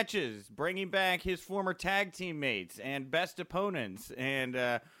 big matches, bringing back his former tag teammates and best opponents and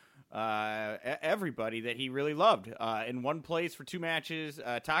everybody that he really loved in one place for 2 matches.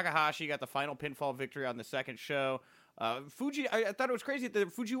 Takahashi got the final pinfall victory on the second show. I thought it was crazy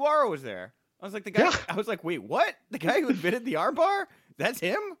that Fujiwara was there. I was like, I was like, wait, what? The guy who invented the armbar? That's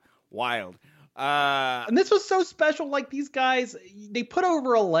him? Wild. And this was so special. Like, these guys, they put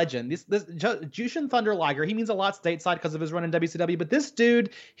over a legend. This Jushin Thunder Liger, he means a lot stateside because of his run in WCW. But this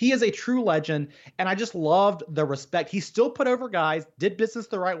dude, he is a true legend. And I just loved the respect. He still put over guys, did business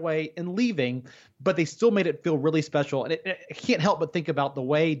the right way in leaving, but they still made it feel really special. And I can't help but think about the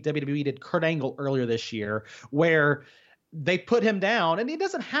way WWE did Kurt Angle earlier this year, where they put him down, and it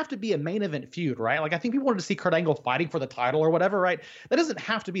doesn't have to be a main event feud, right? Like, I think people wanted to see Kurt Angle fighting for the title or whatever, right? That doesn't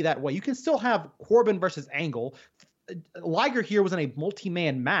have to be that way. You can still have Corbin versus Angle. Liger here was in a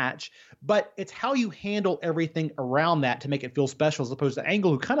multi-man match, but it's how you handle everything around that to make it feel special, as opposed to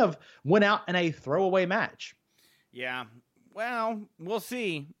Angle, who kind of went out in a throwaway match. Yeah, well, we'll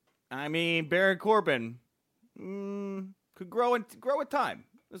see. I mean, Baron Corbin could grow with time.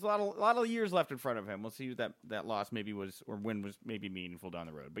 There's a lot of years left in front of him. We'll see what that loss maybe was, or win was maybe meaningful down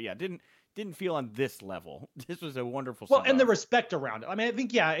the road. But yeah, didn't feel on this level. This was a wonderful. Well, and the respect around it. I mean, I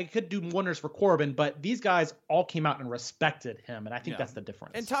think it could do wonders for Corbin, but these guys all came out and respected him, and I think that's the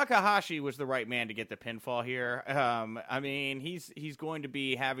difference. And Takahashi was the right man to get the pinfall here. I mean, he's going to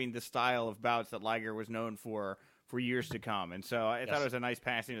be having the style of bouts that Liger was known for years to come, and so I thought it was a nice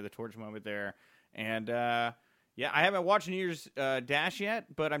passing of the torch moment there, and. Yeah, I haven't watched New Year's Dash yet,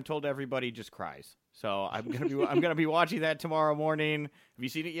 but I'm told everybody just cries. So I'm gonna be watching that tomorrow morning. Have you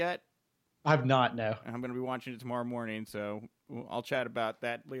seen it yet? I've not. No. I'm gonna be watching it tomorrow morning, so I'll chat about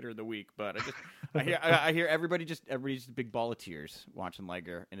that later in the week. But I hear everybody's just a big ball of tears watching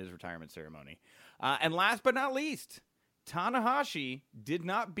Liger in his retirement ceremony. And last but not least, Tanahashi did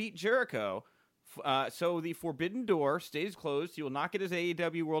not beat Jericho So the Forbidden Door stays closed. He will not get his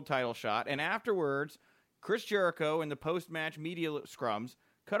AEW World Title shot. And afterwards, Chris Jericho in the post-match media scrums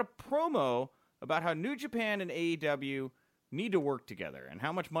cut a promo about how New Japan and AEW need to work together and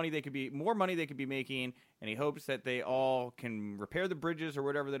how much more money they could be making. And he hopes that they all can repair the bridges or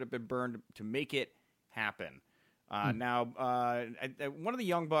whatever that have been burned to make it happen. Now, one of the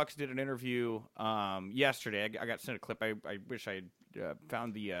Young Bucks did an interview yesterday. I got sent a clip. I wish I had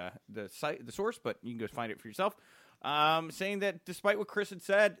found the source, but you can go find it for yourself. Saying that despite what Chris had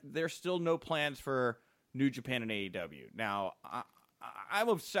said, there's still no plans for New Japan and AEW. Now, I'm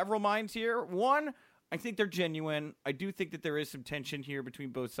of several minds here. One, I think they're genuine. I do think that there is some tension here between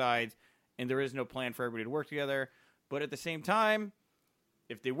both sides, and there is no plan for everybody to work together. But at the same time,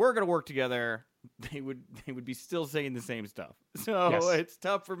 if they were going to work together, they would be still saying the same stuff. So yes. It's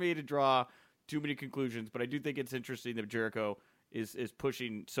tough for me to draw too many conclusions, but I do think it's interesting that Jericho is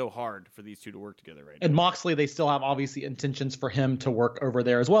pushing so hard for these two to work together right now. And Moxley, they still have obviously intentions for him to work over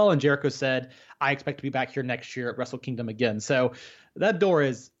there as well. And Jericho said, I expect to be back here next year at Wrestle Kingdom again. So that door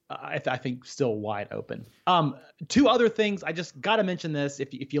is, I think, still wide open. Two other things. I just got to mention this.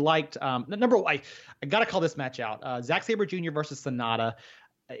 If you liked, number one, I got to call this match out. Zack Sabre Jr. versus Sonata.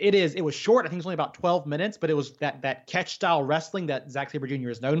 It was short. I think it was only about 12 minutes, but it was that catch style wrestling that Zack Sabre Jr.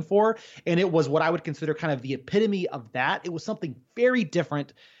 is known for. And it was what I would consider kind of the epitome of that. It was something very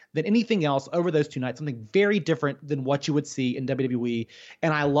different than anything else over those two nights, something very different than what you would see in WWE.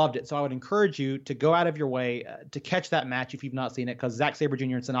 And I loved it. So I would encourage you to go out of your way to catch that match if you've not seen it, because Zack Sabre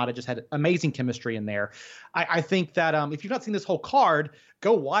Jr. and Sonata just had amazing chemistry in there. I think that if you've not seen this whole card,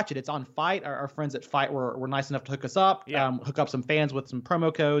 go watch it. It's on Fight. Our friends at Fight were nice enough to hook us up, hook up some fans with some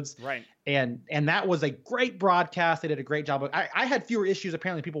promo codes. Right. And that was a great broadcast. They did a great job. I had fewer issues,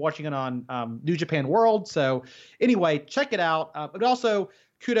 apparently, people watching it on New Japan World. So anyway, check it out. But also,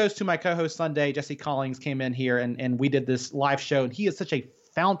 kudos to my co-host Sunday. Jesse Collins came in here and we did this live show, and he is such a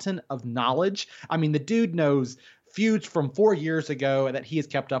fountain of knowledge. I mean, the dude knows feuds from 4 years ago that he has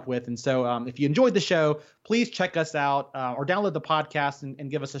kept up with. And so if you enjoyed the show, please check us out or download the podcast and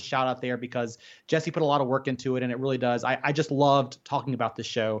give us a shout out there, because Jesse put a lot of work into it, and it really does. I just loved talking about this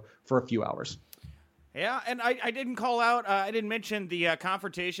show for a few hours. Yeah, and I didn't call out, I didn't mention the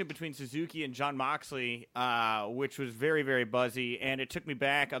confrontation between Suzuki and Jon Moxley, which was very, very buzzy, and it took me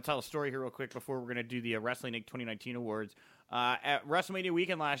back. I'll tell a story here real quick before we're going to do the Wrestling Inc. 2019 awards. At WrestleMania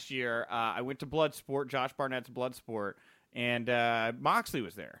weekend last year, I went to Bloodsport, Josh Barnett's Bloodsport, and Moxley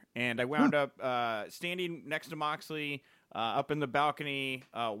was there. And I wound up standing next to Moxley up in the balcony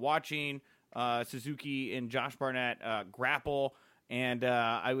watching Suzuki and Josh Barnett grapple. And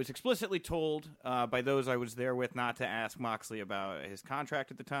I was explicitly told by those I was there with not to ask Moxley about his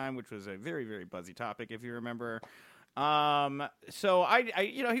contract at the time, which was a very, very buzzy topic, if you remember. So I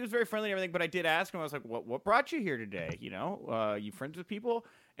he was very friendly and everything, but I did ask him. I was like, "What brought you here today? You friends with people?"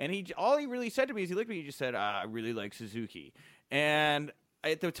 And all he really said to me is he looked at me and just said, "I really like Suzuki." And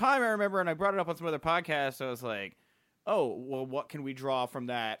at the time, I remember, and I brought it up on some other podcasts. I was like, oh, well, what can we draw from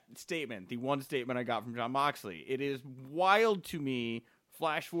that statement? The one statement I got from Jon Moxley. It is wild to me,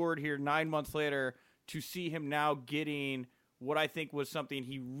 flash forward here 9 months later, to see him now getting what I think was something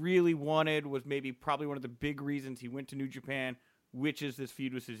he really wanted, was probably one of the big reasons he went to New Japan, which is this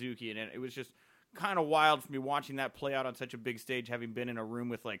feud with Suzuki. And it was just kind of wild for me watching that play out on such a big stage, having been in a room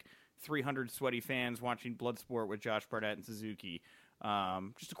with like 300 sweaty fans watching Bloodsport with Josh Barnett and Suzuki.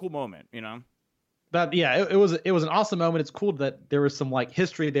 Just a cool moment, But yeah, it was an awesome moment. It's cool that there was some like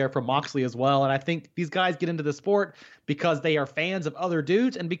history there from Moxley as well. And I think these guys get into the sport because they are fans of other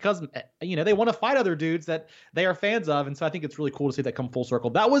dudes, and because they want to fight other dudes that they are fans of. And so I think it's really cool to see that come full circle.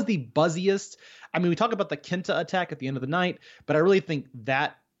 That was the buzziest. I mean, we talk about the Kenta attack at the end of the night, but I really think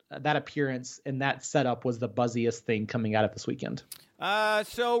that appearance and that setup was the buzziest thing coming out of this weekend.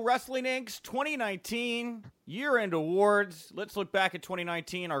 So Wrestling Inc.'s 2019 year-end awards. Let's look back at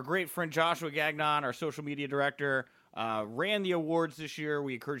 2019. Our great friend Joshua Gagnon, our social media director, ran the awards this year.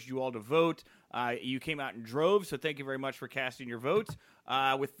 We encouraged you all to vote. You came out in droves, so thank you very much for casting your votes.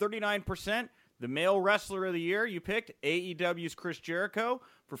 With 39%, the male wrestler of the year, you picked AEW's Chris Jericho.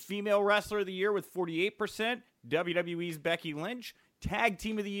 For female wrestler of the year with 48%, WWE's Becky Lynch. Tag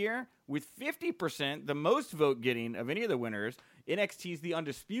Team of the Year with 50%, the most vote getting of any of the winners, NXT's The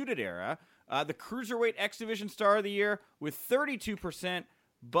Undisputed Era. The Cruiserweight X Division Star of the Year with 32%,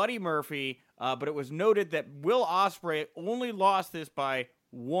 Buddy Murphy. But it was noted that Will Ospreay only lost this by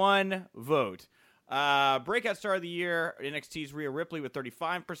 1 vote. Breakout Star of the Year, NXT's Rhea Ripley with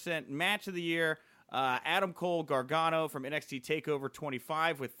 35%. Match of the Year, Adam Cole Gargano from NXT TakeOver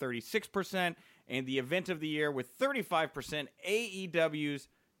 25 with 36%. And the Event of the Year with 35%, AEW's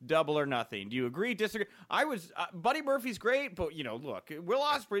Double or Nothing. Do you agree? Disagree? I was Buddy Murphy's great, but look, Will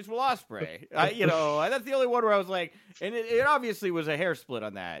Ospreay's Will Ospreay. That's the only one where I was like, and it obviously was a hair split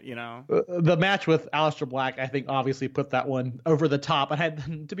on that. The match with Aleister Black, I think, obviously put that one over the top. I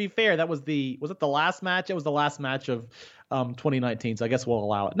had to be fair, that was it the last match? It was the last match of 2019, so I guess we'll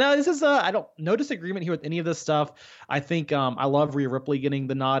allow it. No, this is no disagreement here with any of this stuff. I think I love Rhea Ripley getting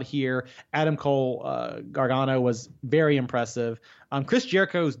the nod here. Adam Cole Gargano was very impressive. Chris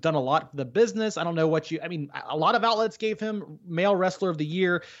Jericho's done a lot for the business. I don't know a lot of outlets gave him male wrestler of the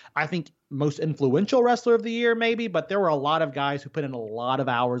year. I think most influential wrestler of the year, maybe, but there were a lot of guys who put in a lot of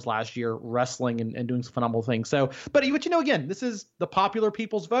hours last year wrestling and doing some phenomenal things. So, but again, this is the popular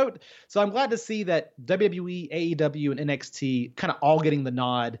people's vote. So I'm glad to see that WWE, AEW, and NXT kind of all getting the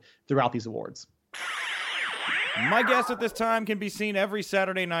nod throughout these awards. My guest at this time can be seen every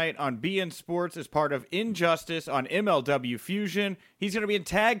Saturday night on beIN Sports as part of Injustice on MLW Fusion. He's going to be in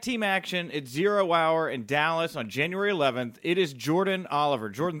tag team action at 0 Hour in Dallas on January 11th. It is Jordan Oliver.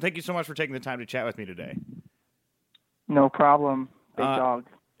 Jordan, thank you so much for taking the time to chat with me today. No problem, big dog.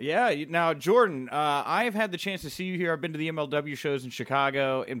 Yeah. Now, Jordan, I've had the chance to see you here. I've been to the MLW shows in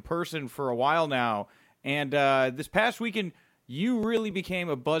Chicago in person for a while now. And this past weekend, you really became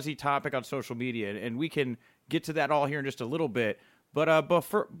a buzzy topic on social media, and we can get to that all here in just a little bit. But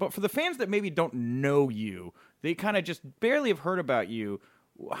for the fans that maybe don't know you, they kind of just barely have heard about you.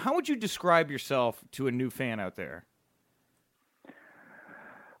 How would you describe yourself to a new fan out there?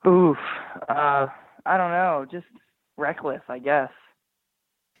 Oof, I don't know, just reckless, I guess.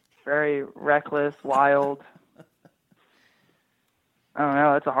 Very reckless, wild. I don't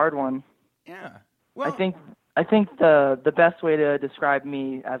know. It's a hard one. Yeah. Well, I think the best way to describe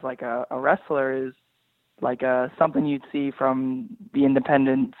me as like a wrestler is like something you'd see from the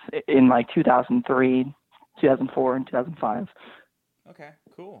independents in like 2003, 2004, and 2005. Okay,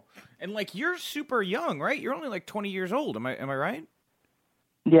 cool. And like you're super young, right? You're only like 20 years old. Am I right?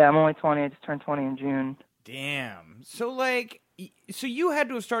 Yeah, I'm only 20. I just turned 20 in June. Damn. So you had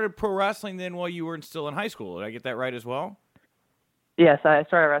to have started pro wrestling then while you were still in high school. Did I get that right as well? Yes, I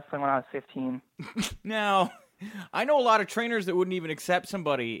started wrestling when I was 15. Now, I know a lot of trainers that wouldn't even accept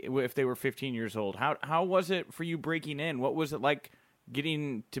somebody if they were 15 years old. How was it for you breaking in? What was it like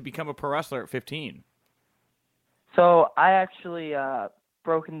getting to become a pro wrestler at 15? So I actually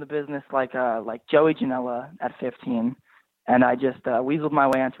broke into the business like Joey Janela at 15, and I just weaseled my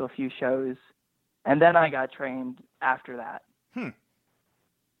way onto a few shows, and then I got trained after that.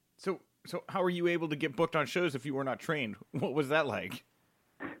 So how were you able to get booked on shows if you were not trained? What was that like?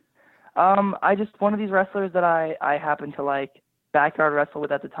 I just, one of these wrestlers that I happened to like backyard wrestle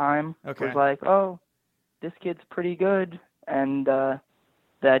with at the time was like, oh, this kid's pretty good. And I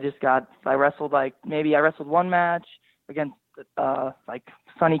wrestled one match against like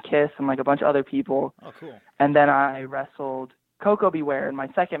Sonny Kiss and like a bunch of other people. Oh, cool. And then I wrestled Coco Beware in my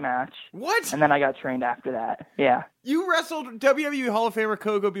second match. What? And then I got trained after that. Yeah. You wrestled WWE Hall of Famer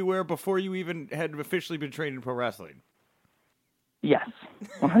Coco Beware before you even had officially been trained in pro wrestling? Yes,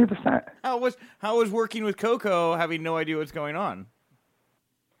 100%. How was working with Coco having no idea what's going on?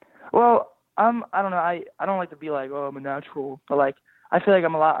 Well, I don't know. I don't like to be like, oh, I'm a natural, but like I feel like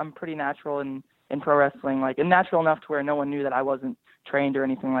I'm pretty natural in pro wrestling, like, and natural enough to where no one knew that I wasn't trained or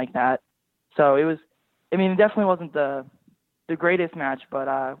anything like that. So it definitely wasn't the greatest match,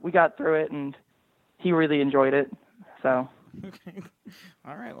 but we got through it, and he really enjoyed it. So. Okay.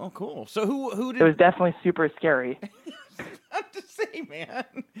 All right. Well, cool. So who did? It was definitely super scary. I have to say, man,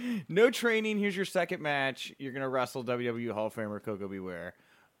 no training. Here's your second match. You're gonna wrestle WWE Hall of Famer Coco Beware.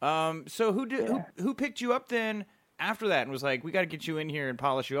 So who picked you up then after that and was like, we got to get you in here and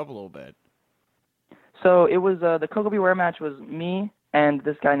polish you up a little bit? So it was the Coco Beware match was me and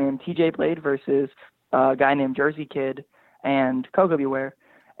this guy named TJ Blade versus a guy named Jersey Kid and Coco Beware.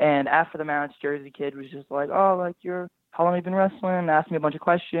 And after the match, Jersey Kid was just like, oh, like how long have you been wrestling? And asked me a bunch of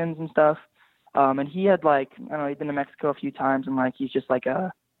questions and stuff. And he had he'd been to Mexico a few times, and like he's just like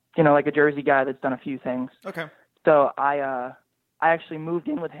a Jersey guy that's done a few things. Okay. So I actually moved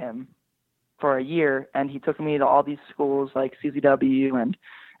in with him for a year, and he took me to all these schools like CZW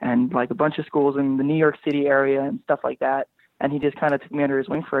and like a bunch of schools in the New York City area and stuff like that. And he just kind of took me under his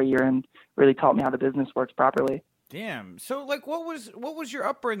wing for a year and really taught me how the business works properly. Damn. So like, what was your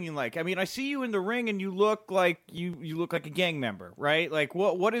upbringing like? I mean, I see you in the ring and you look like you look like a gang member, right? Like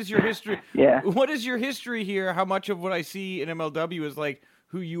what is your history? Yeah. What is your history here? How much of what I see in MLW is like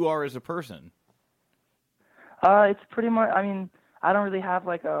who you are as a person? It's pretty much, I mean, I don't really have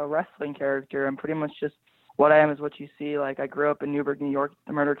like a wrestling character. I'm pretty much just what I am is what you see. Like I grew up in Newburgh, New York,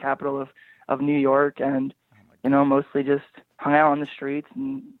 the murder capital of New York, and mostly just hung out on the streets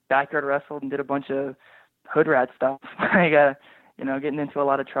and backyard wrestled and did a bunch of hood rat stuff. Getting into a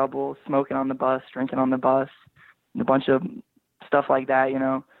lot of trouble, smoking on the bus, drinking on the bus, and a bunch of stuff like that,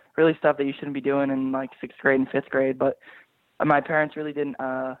 really stuff that you shouldn't be doing in like 6th grade and 5th grade. But my parents really didn't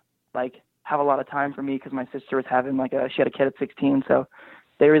have a lot of time for me because my sister was having she had a kid at 16, so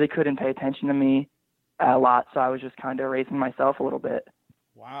they really couldn't pay attention to me a lot. So I was just kind of raising myself a little bit.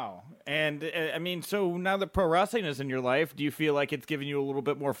 Wow. And so now that pro wrestling is in your life, do you feel like it's giving you a little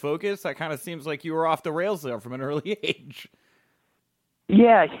bit more focus? That kind of seems like you were off the rails there from an early age.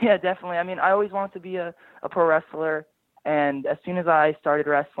 Yeah, definitely. I always wanted to be a pro wrestler, and as soon as I started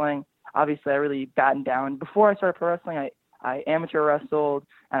wrestling, obviously I really battened down. Before I started pro wrestling, I amateur wrestled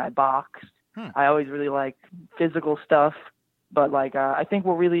and I boxed. I always really liked physical stuff, but I think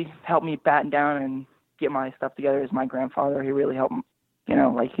what really helped me batten down and get my stuff together is my grandfather. He really helped,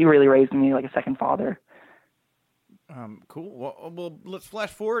 he really raised me like a second father. Cool. Well, let's flash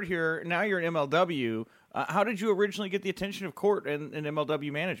forward here. Now you're in MLW. How did you originally get the attention of Court and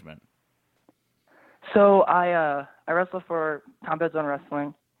MLW management? So I wrestled for Combat Zone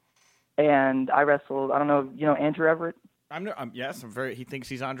Wrestling, and I wrestled. I don't know, Andrew Everett. Yes, he thinks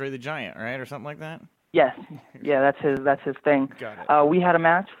he's Andre the Giant, right, or something like that. Yes, yeah, that's his thing. Got it. We had a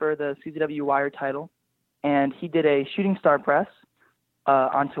match for the CZW Wire title, and he did a shooting star press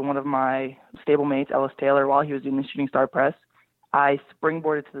onto one of my stablemates, Ellis Taylor, while he was doing the shooting star press. I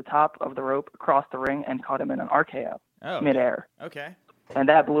springboarded to the top of the rope, across the ring, and caught him in an RKO midair. Okay. And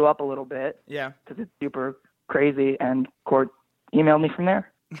that blew up a little bit. Yeah. Because it's super crazy, and Court emailed me from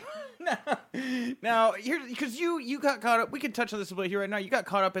there. Now, here, because you got caught up, we can touch on this a bit here right now. You got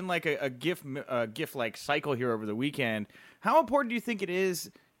caught up in like a GIF like cycle here over the weekend. How important do you think it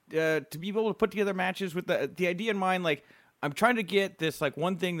is to be able to put together matches with the idea in mind? Like, I'm trying to get this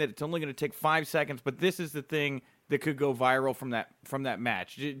one thing that it's only going to take 5 seconds, but this is the thing that could go viral from that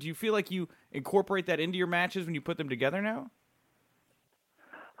match. Do you feel like you incorporate that into your matches when you put them together now?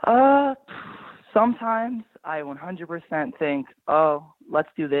 Sometimes I 100% think, oh, let's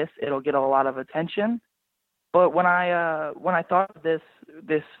do this. It'll get a lot of attention. But when I thought of this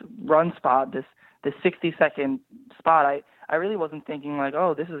run spot, this 60-second spot, I really wasn't thinking like,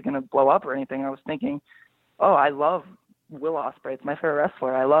 oh, this is gonna blow up or anything. I was thinking, oh, I love Will Ospreay. It's my favorite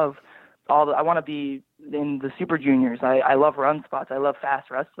wrestler. I love I want to be in the Super Juniors. I love run spots. I love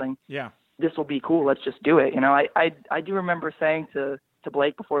fast wrestling. Yeah. This will be cool. Let's just do it. I do remember saying to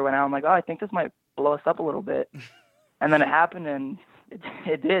Blake before we went out, I'm like, oh, I think this might blow us up a little bit. And then it happened, and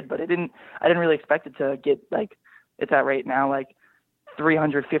it did, but I didn't really expect it to get it's at rate now,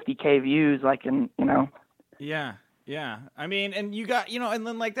 350K views, Yeah. And you got, and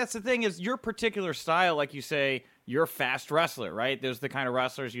then that's the thing is your particular style, like you say, you're a fast wrestler, right? There's the kind of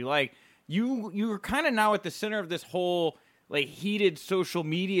wrestlers you like. You're kind of now at the center of this whole heated social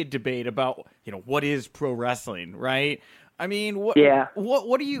media debate about, what is pro wrestling, right?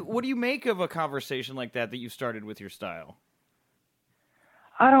 What do you make of a conversation like that you started with your style?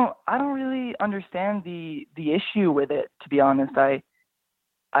 I don't really understand the issue with it, to be honest.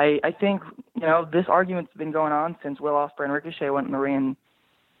 I think, this argument's been going on since Will Ospreay and Ricochet went in the ring and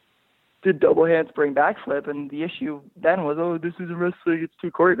did double handspring backflip, and the issue then was, oh, this isn't wrestling, it's too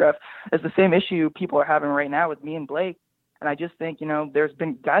choreographed. It's the same issue people are having right now with me and Blake. And I just think, there's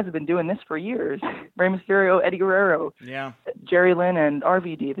been guys have been doing this for years. Rey Mysterio, Eddie Guerrero, Jerry Lynn, and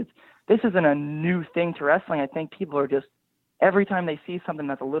RVD. This isn't a new thing to wrestling. I think people are just, every time they see something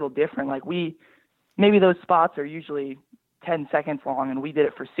that's a little different, maybe those spots are usually 10 seconds long, and we did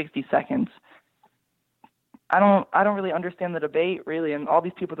it for 60 seconds. I don't really understand the debate, really, and all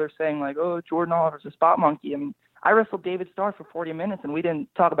these people that are saying, oh, Jordan Oliver's a spot monkey. I wrestled David Starr for 40 minutes, and we didn't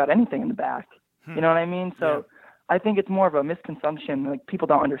talk about anything in the back. You know what I mean? So. Yeah. I think it's more of a misconception. People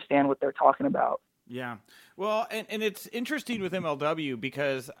don't understand what they're talking about. Yeah. Well, and it's interesting with MLW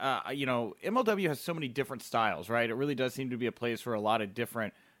because, MLW has so many different styles, right? It really does seem to be a place where a lot of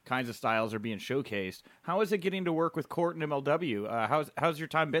different kinds of styles are being showcased. How is it getting to work with Court and MLW? How's your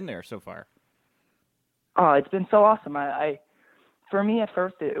time been there so far? Oh, it's been so awesome. For me, at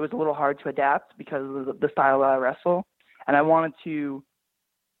first, it was a little hard to adapt because of the style that I wrestle. And I wanted to,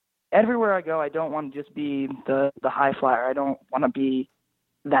 everywhere I go, I don't want to just be the high flyer. I don't want to be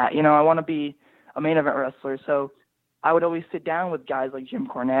that. I want to be a main event wrestler. So I would always sit down with guys like Jim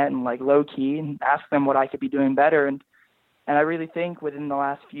Cornette and Low Key and ask them what I could be doing better. And I really think within the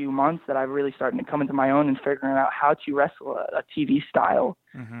last few months that I've really started to come into my own and figuring out how to wrestle a TV style.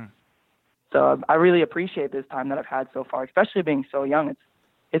 Mm-hmm. So I really appreciate this time that I've had so far, especially being so young.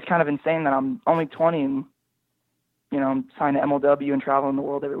 It's kind of insane that I'm only 20 and sign to MLW and travel in the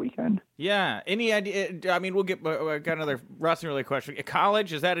world every weekend. Yeah. Any idea? I mean, we'll get. I got another wrestling related question.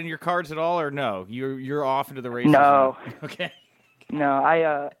 College, is that in your cards at all, or no? You're off into the races. No. Okay. No,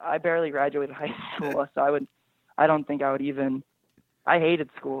 I barely graduated high school, so I don't think I would even. I hated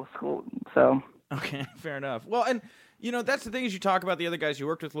school, so. Okay, fair enough. Well, and that's the thing is you talk about the other guys you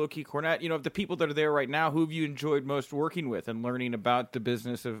worked with, Low-Ki, Cornette. Of the people that are there right now, who have you enjoyed most working with and learning about the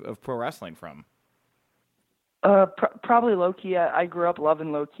business of pro wrestling from? Probably Low-Ki. I grew up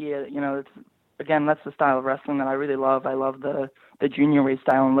loving Low-Ki. Again, that's the style of wrestling that I really love. I love the junior weight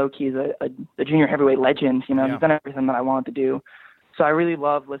style, and Low-Ki is a junior heavyweight legend. He's done everything that I wanted to do. So I really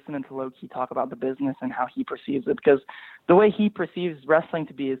love listening to Low-Ki talk about the business and how he perceives it, because the way he perceives wrestling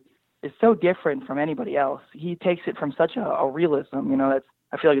to be is so different from anybody else. He takes it from such a realism,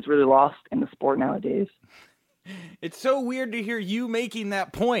 I feel like it's really lost in the sport nowadays. It's so weird to hear you making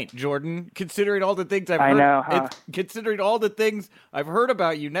that point, Jordan, considering all the things I've heard. I know, huh? Considering all the things I've heard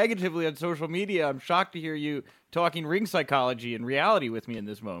about you negatively on social media, I'm shocked to hear you talking ring psychology and reality with me in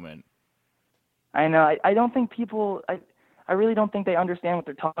this moment. I know. I don't think people... I really don't think they understand what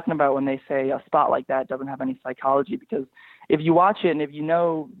they're talking about when they say a spot like that doesn't have any psychology, because if you watch it and if you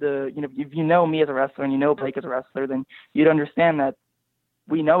know if you know me as a wrestler and you know Blake as a wrestler, then you'd understand that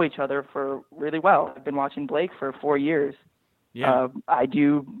we know each other for really well. I've been watching Blake for 4 years. Yeah. I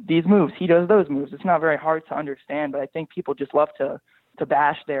do these moves. He does those moves. It's not very hard to understand, but I think people just love to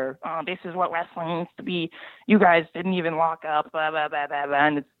bash their, this is what wrestling needs to be. You guys didn't even lock up, blah, blah, blah, blah, blah.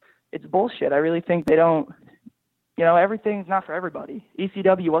 And it's bullshit. I really think they don't, everything's not for everybody.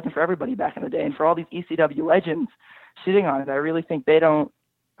 ECW wasn't for everybody back in the day. And for all these ECW legends sitting on it, I really think they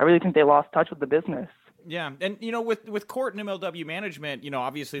lost touch with the business. Yeah, and with Court and MLW management,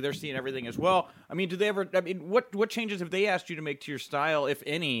 obviously they're seeing everything as well. I mean, do they ever? I mean, what changes have they asked you to make to your style, if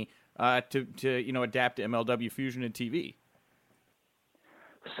any, to adapt to MLW Fusion and TV?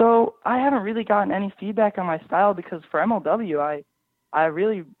 So I haven't really gotten any feedback on my style, because for MLW, I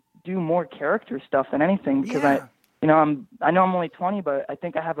really do more character stuff than anything, because I know I'm only 20, but I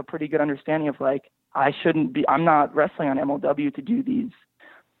think I have a pretty good understanding of I'm not wrestling on MLW to do these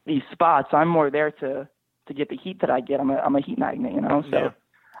spots. I'm more there to get the heat that I get. I'm a heat magnet, So yeah.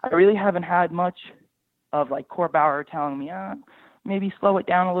 I really haven't had much of Court Bauer telling me, maybe slow it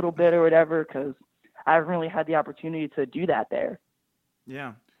down a little bit or whatever, because I haven't really had the opportunity to do that there.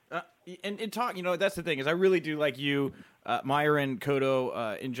 Yeah. And talk, that's the thing is I really do like you, Myron,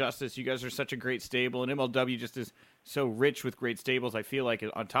 Kodo, Injustice. You guys are such a great stable, and MLW just is so rich with great stables. I feel like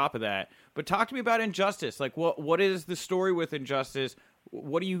on top of that, but talk to me about Injustice. What is the story with Injustice?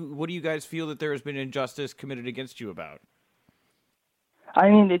 What do you guys feel that there has been injustice committed against you about? I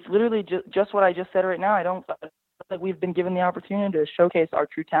mean, it's literally just what I just said right now. I don't like we've been given the opportunity to showcase our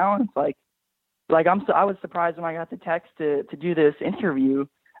true talents. I was surprised when I got the text to do this interview.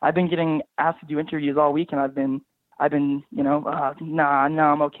 I've been getting asked to do interviews all week, and I've been, I'm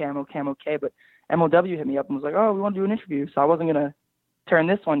okay. But MLW hit me up and was like, oh, we want to do an interview. So I wasn't going to turn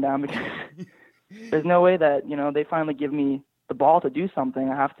this one down, because there's no way that, they finally give me the ball to do something.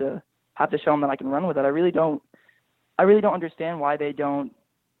 I have to show them that I can run with it. I really don't understand why they don't,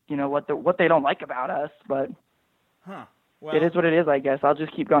 what they don't like about us, but well, it is what it is, I guess. I'll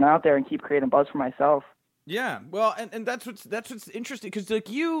just keep going out there and keep creating buzz for myself. Yeah, well, and that's what's interesting, because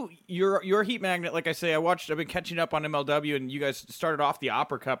you're a heat magnet. Like I say, I've been catching up on MLW, and you guys started off the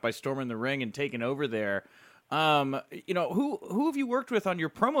Opera Cup by storming the ring and taking over there. Who have you worked with on your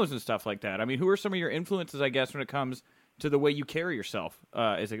promos and stuff like that? I mean, who are some of your influences, I guess, when it comes to the way you carry yourself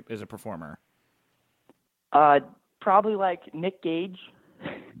as a performer? Probably Nick Gage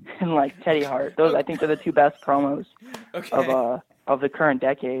and Teddy Hart. Those I think are the two best promos of the current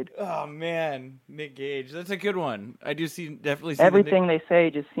decade. Oh man, Nick Gage, that's a good one. I do definitely see everything they say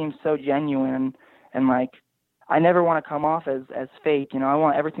just seems so genuine, and I never want to come off as fake. I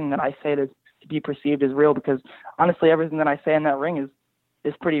want everything that I say to be perceived as real, because honestly, everything that I say in that ring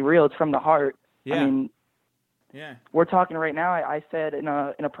is pretty real. It's from the heart. Yeah. I mean, yeah. We're talking right now. I said in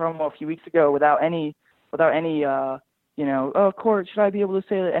a promo a few weeks ago, without any Court, should I be able to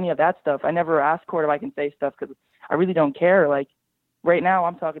say any of that stuff? I never asked Court if I can say stuff, because I really don't care. Right now,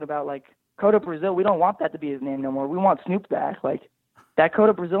 I'm talking about Coda Brazil. We don't want that to be his name no more. We want Snoop back. That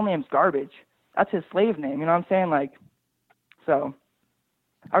Coda Brazil name's garbage. That's his slave name. You know what I'm saying? So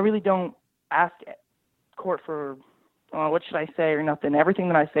I really don't ask Court for what should I say or nothing. Everything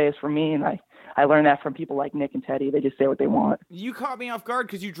that I say is for me, and I learned that from people like Nick and Teddy. They just say what they want. You caught me off guard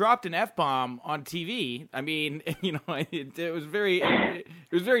because you dropped an F-bomb on TV. I mean, it was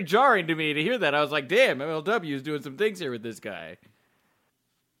very jarring to me to hear that. I was like, damn, MLW is doing some things here with this guy.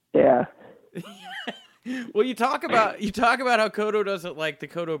 Yeah. Well, you talk about how Cotto doesn't like the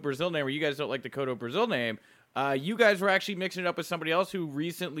Cotto Brazil name, or you guys don't like the Cotto Brazil name. You guys were actually mixing it up with somebody else who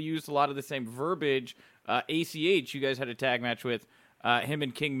recently used a lot of the same verbiage. ACH, you guys had a tag match with him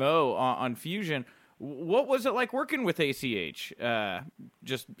and King Mo on Fusion. What was it like working with ACH?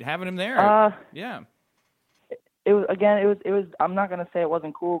 Just having him there? Yeah. It was. I'm not gonna say it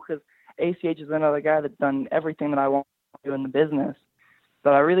wasn't cool because ACH is another guy that's done everything that I want to do in the business.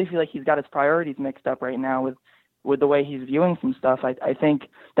 But I really feel like he's got his priorities mixed up right now with the way he's viewing some stuff. I think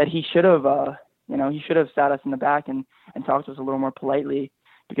that he should have, he should have sat us in the back and talked to us a little more politely.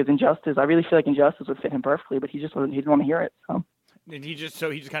 Because Injustice, I really feel like Injustice would fit him perfectly, but he didn't want to hear it. So. And he just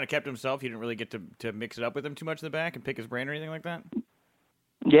kind of kept himself. He didn't really get to mix it up with him too much in the back and pick his brain or anything like that.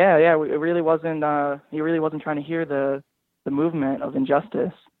 Yeah. It really wasn't. He really wasn't trying to hear the movement of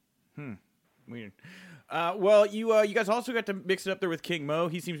Injustice. Weird. Well, you guys also got to mix it up there with King Mo.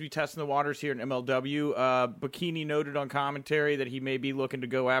 He seems to be testing the waters here in MLW. Bikini noted on commentary that he may be looking to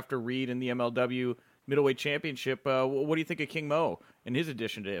go after Reed in the MLW Middleweight Championship. What do you think of King Mo and his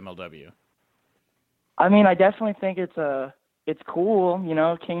addition to MLW? I mean, I definitely think it's cool. You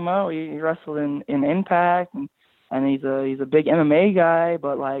know, King Mo, he wrestled in Impact, and he's a big MMA guy.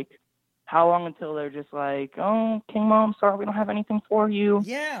 But like, how long until they're just like, oh, King Mo, I'm sorry, we don't have anything for you.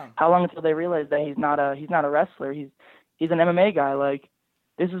 Yeah. How long until they realize that he's not a wrestler? He's an MMA guy. Like,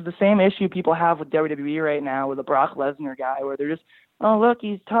 this is the same issue people have with WWE right now with the Brock Lesnar guy, where they're just, oh, look,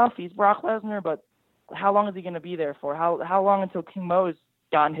 he's tough, he's Brock Lesnar, but how long is he going to be there for? How long until King Mo's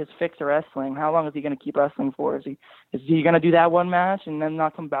gotten his fix of wrestling? How long is he going to keep wrestling for? Is he going to do that one match and then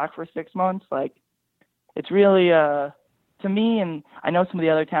not come back for 6 months? Like, it's really to me, and I know some of the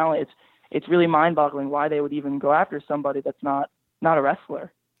other talent, it's really mind-boggling why they would even go after somebody that's not a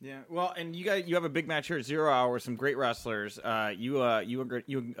wrestler. Yeah, well, and you have a big match here at 0 Hour with some great wrestlers.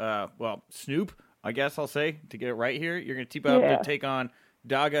 Snoop, I guess I'll say, to get it right here. You're going to team up to take on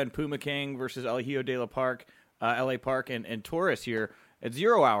Daga and Puma King versus El Hijo de la Park, LA Park, and Taurus here at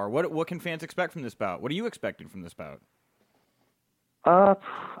 0 Hour. What can fans expect from this bout? What are you expecting from this bout? I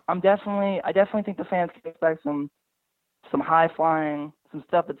definitely think the fans can expect some high flying, some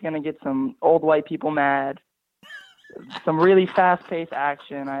stuff that's going to get some old white people mad, some really fast-paced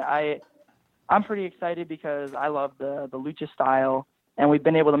action. I'm pretty excited because I love the lucha style, and we've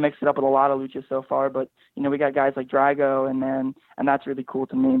been able to mix it up with a lot of lucha so far. But we got guys like Drago, and that's really cool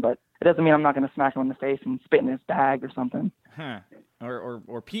to me. But it doesn't mean I'm not going to smack him in the face and spit in his bag or something. Huh.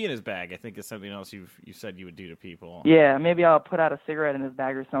 Or pee in his bag, I think is something else you said you would do to people. Yeah, maybe I'll put out a cigarette in his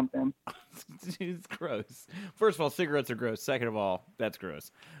bag or something. It's gross. First of all, cigarettes are gross. Second of all, that's gross.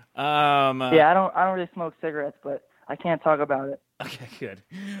 Yeah, I don't really smoke cigarettes, but I can't talk about it. Okay, good.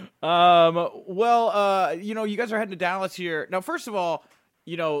 You guys are heading to Dallas here. Now, first of all,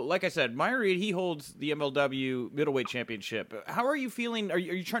 like I said, Myron Reed, he holds the MLW Middleweight Championship. How are you feeling? Are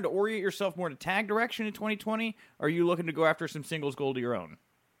you trying to orient yourself more to tag direction in 2020? Or are you looking to go after some singles gold of your own?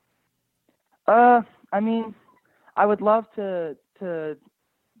 I mean, I would love to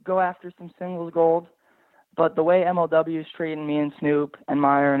go after some singles gold, but the way MLW is treating me and Snoop and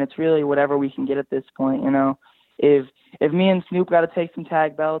Myron, it's really whatever we can get at this point, If me and Snoop got to take some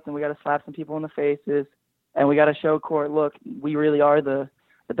tag belts and we got to slap some people in the faces and we got to show court, look, we really are the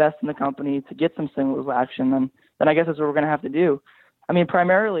best in the company to get some singles action, then I guess that's what we're going to have to do. I mean,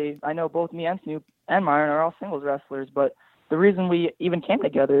 primarily, I know both me and Snoop and Myron are all singles wrestlers, but the reason we even came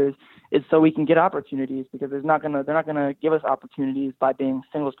together is so we can get opportunities, because they're not gonna give us opportunities by being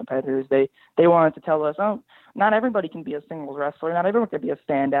singles competitors. They wanted to tell us, oh, not everybody can be a singles wrestler, not everyone can be a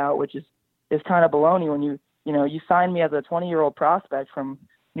standout, which is kind of baloney when you signed me as a 20-year-old prospect from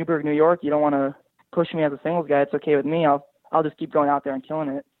Newburgh, New York. You don't want to push me as a singles guy. It's okay with me. I'll just keep going out there and killing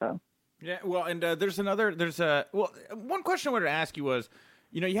it. So. Yeah, well, and one question I wanted to ask you was,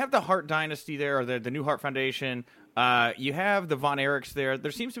 you have the Hart Dynasty there, or the New Hart Foundation. You have the Von Erichs there.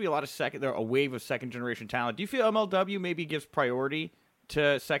 There seems to be a wave of second-generation talent. Do you feel MLW maybe gives priority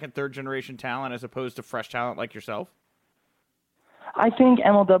to second, third-generation talent as opposed to fresh talent like yourself? I think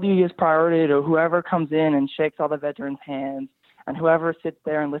MLW gives priority to whoever comes in and shakes all the veterans' hands, and whoever sits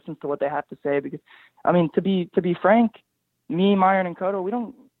there and listens to what they have to say. Because, I mean, to be frank, me, Myron, and Cotto, we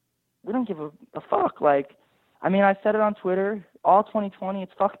don't give a fuck. Like, I mean, I said it on Twitter. All 2020,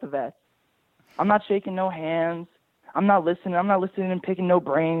 it's fuck the vets. I'm not shaking no hands. I'm not listening and picking no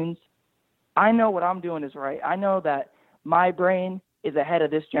brains. I know what I'm doing is right. I know that my brain is ahead of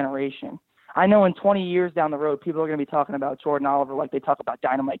this generation. I know in 20 years down the road, people are going to be talking about Jordan Oliver like they talk about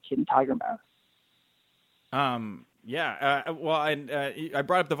Dynamite Kid and Tiger Mouse. I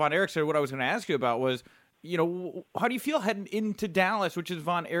brought up the Von Erichs. So what I was going to ask you about was, how do you feel heading into Dallas, which is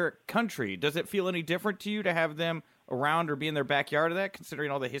Von Erich country? Does it feel any different to you to have them around or be in their backyard of that, considering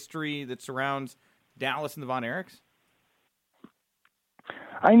all the history that surrounds Dallas and the Von Erichs?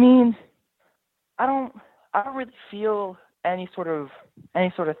 I mean, I don't really feel any sort of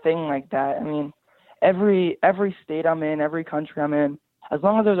thing like that. I mean, every state I'm in, every country I'm in, as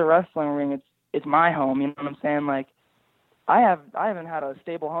long as there's a wrestling ring, it's my home. You know what I'm saying? Like, I haven't had a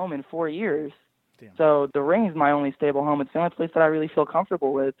stable home in 4 years. Damn. So the ring is my only stable home. It's the only place that I really feel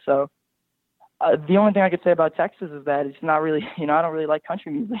comfortable with. So the only thing I could say about Texas is that it's not really, I don't really like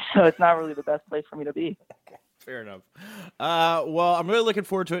country music, so it's not really the best place for me to be. Fair enough. Well, I'm really looking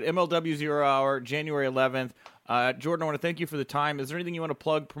forward to it. MLW 0 Hour, January 11th. Jordan, I want to thank you for the time. Is there anything you want to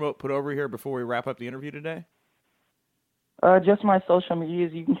plug, promote, put over here before we wrap up the interview today? Just my social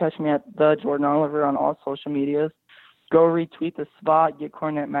medias. You can catch me at the Jordan Oliver on all social medias. Go retweet the spot, get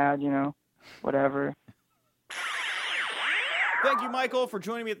Cornette mad, whatever. Thank you, Michael, for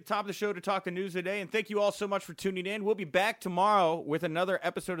joining me at the top of the show to talk the news today, and thank you all so much for tuning in. We'll be back tomorrow with another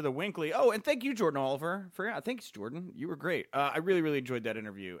episode of The Winkley. Oh, and thank you, Jordan Oliver. Thanks, Jordan. You were great. I really, really enjoyed that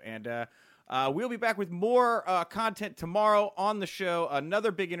interview, and we'll be back with more content tomorrow on the show.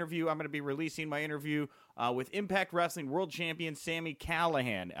 Another big interview. I'm going to be releasing my interview with Impact Wrestling World Champion Sami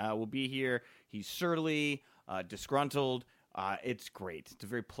Callihan. Will be here. He's surly, disgruntled. It's great. It's a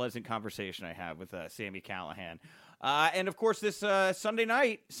very pleasant conversation I have with Sami Callihan. And, of course, this Sunday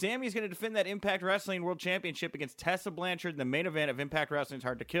night, Sami's going to defend that Impact Wrestling World Championship against Tessa Blanchard in the main event of Impact Wrestling's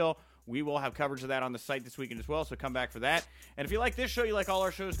Hard to Kill. We will have coverage of that on the site this weekend as well, so come back for that. And if you like this show, you like all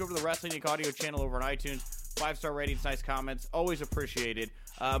our shows, go over to the Wrestling Inc. audio channel over on iTunes. 5-star ratings, nice comments, always appreciated.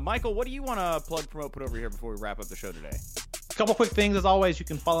 Michael, what do you want to plug, promote, put over here before we wrap up the show today? A couple quick things. As always, you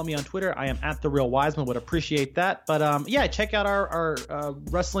can follow me on Twitter. I am at The Real Wiseman. Would appreciate that. But check out our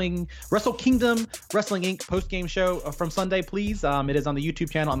Wrestle Kingdom Wrestling Inc. post-game show from Sunday, please. It is on the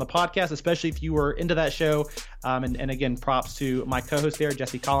YouTube channel, on the podcast, especially if you were into that show. And again, props to my co-host there,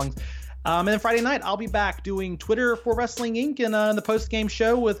 Jesse Collins. And then Friday night, I'll be back doing Twitter for Wrestling Inc. and the post-game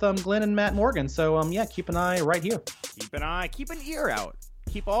show with Glenn and Matt Morgan. So, keep an eye right here. Keep an ear out.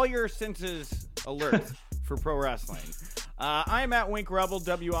 Keep all your senses alert for pro wrestling. I am at Wink Rebel,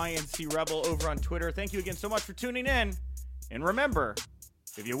 WINC Rebel, over on Twitter. Thank you again so much for tuning in. And remember,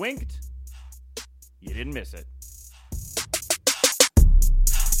 if you winked, you didn't miss it.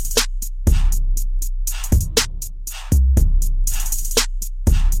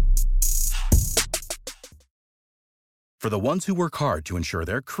 For the ones who work hard to ensure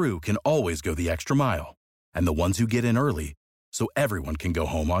their crew can always go the extra mile, and the ones who get in early so everyone can go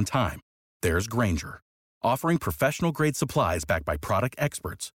home on time, there's Grainger, offering professional-grade supplies backed by product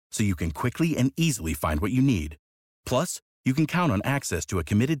experts so you can quickly and easily find what you need. Plus, you can count on access to a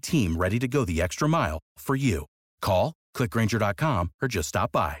committed team ready to go the extra mile for you. Call, click Grainger.com, or just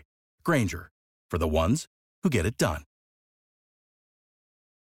stop by. Grainger, for the ones who get it done.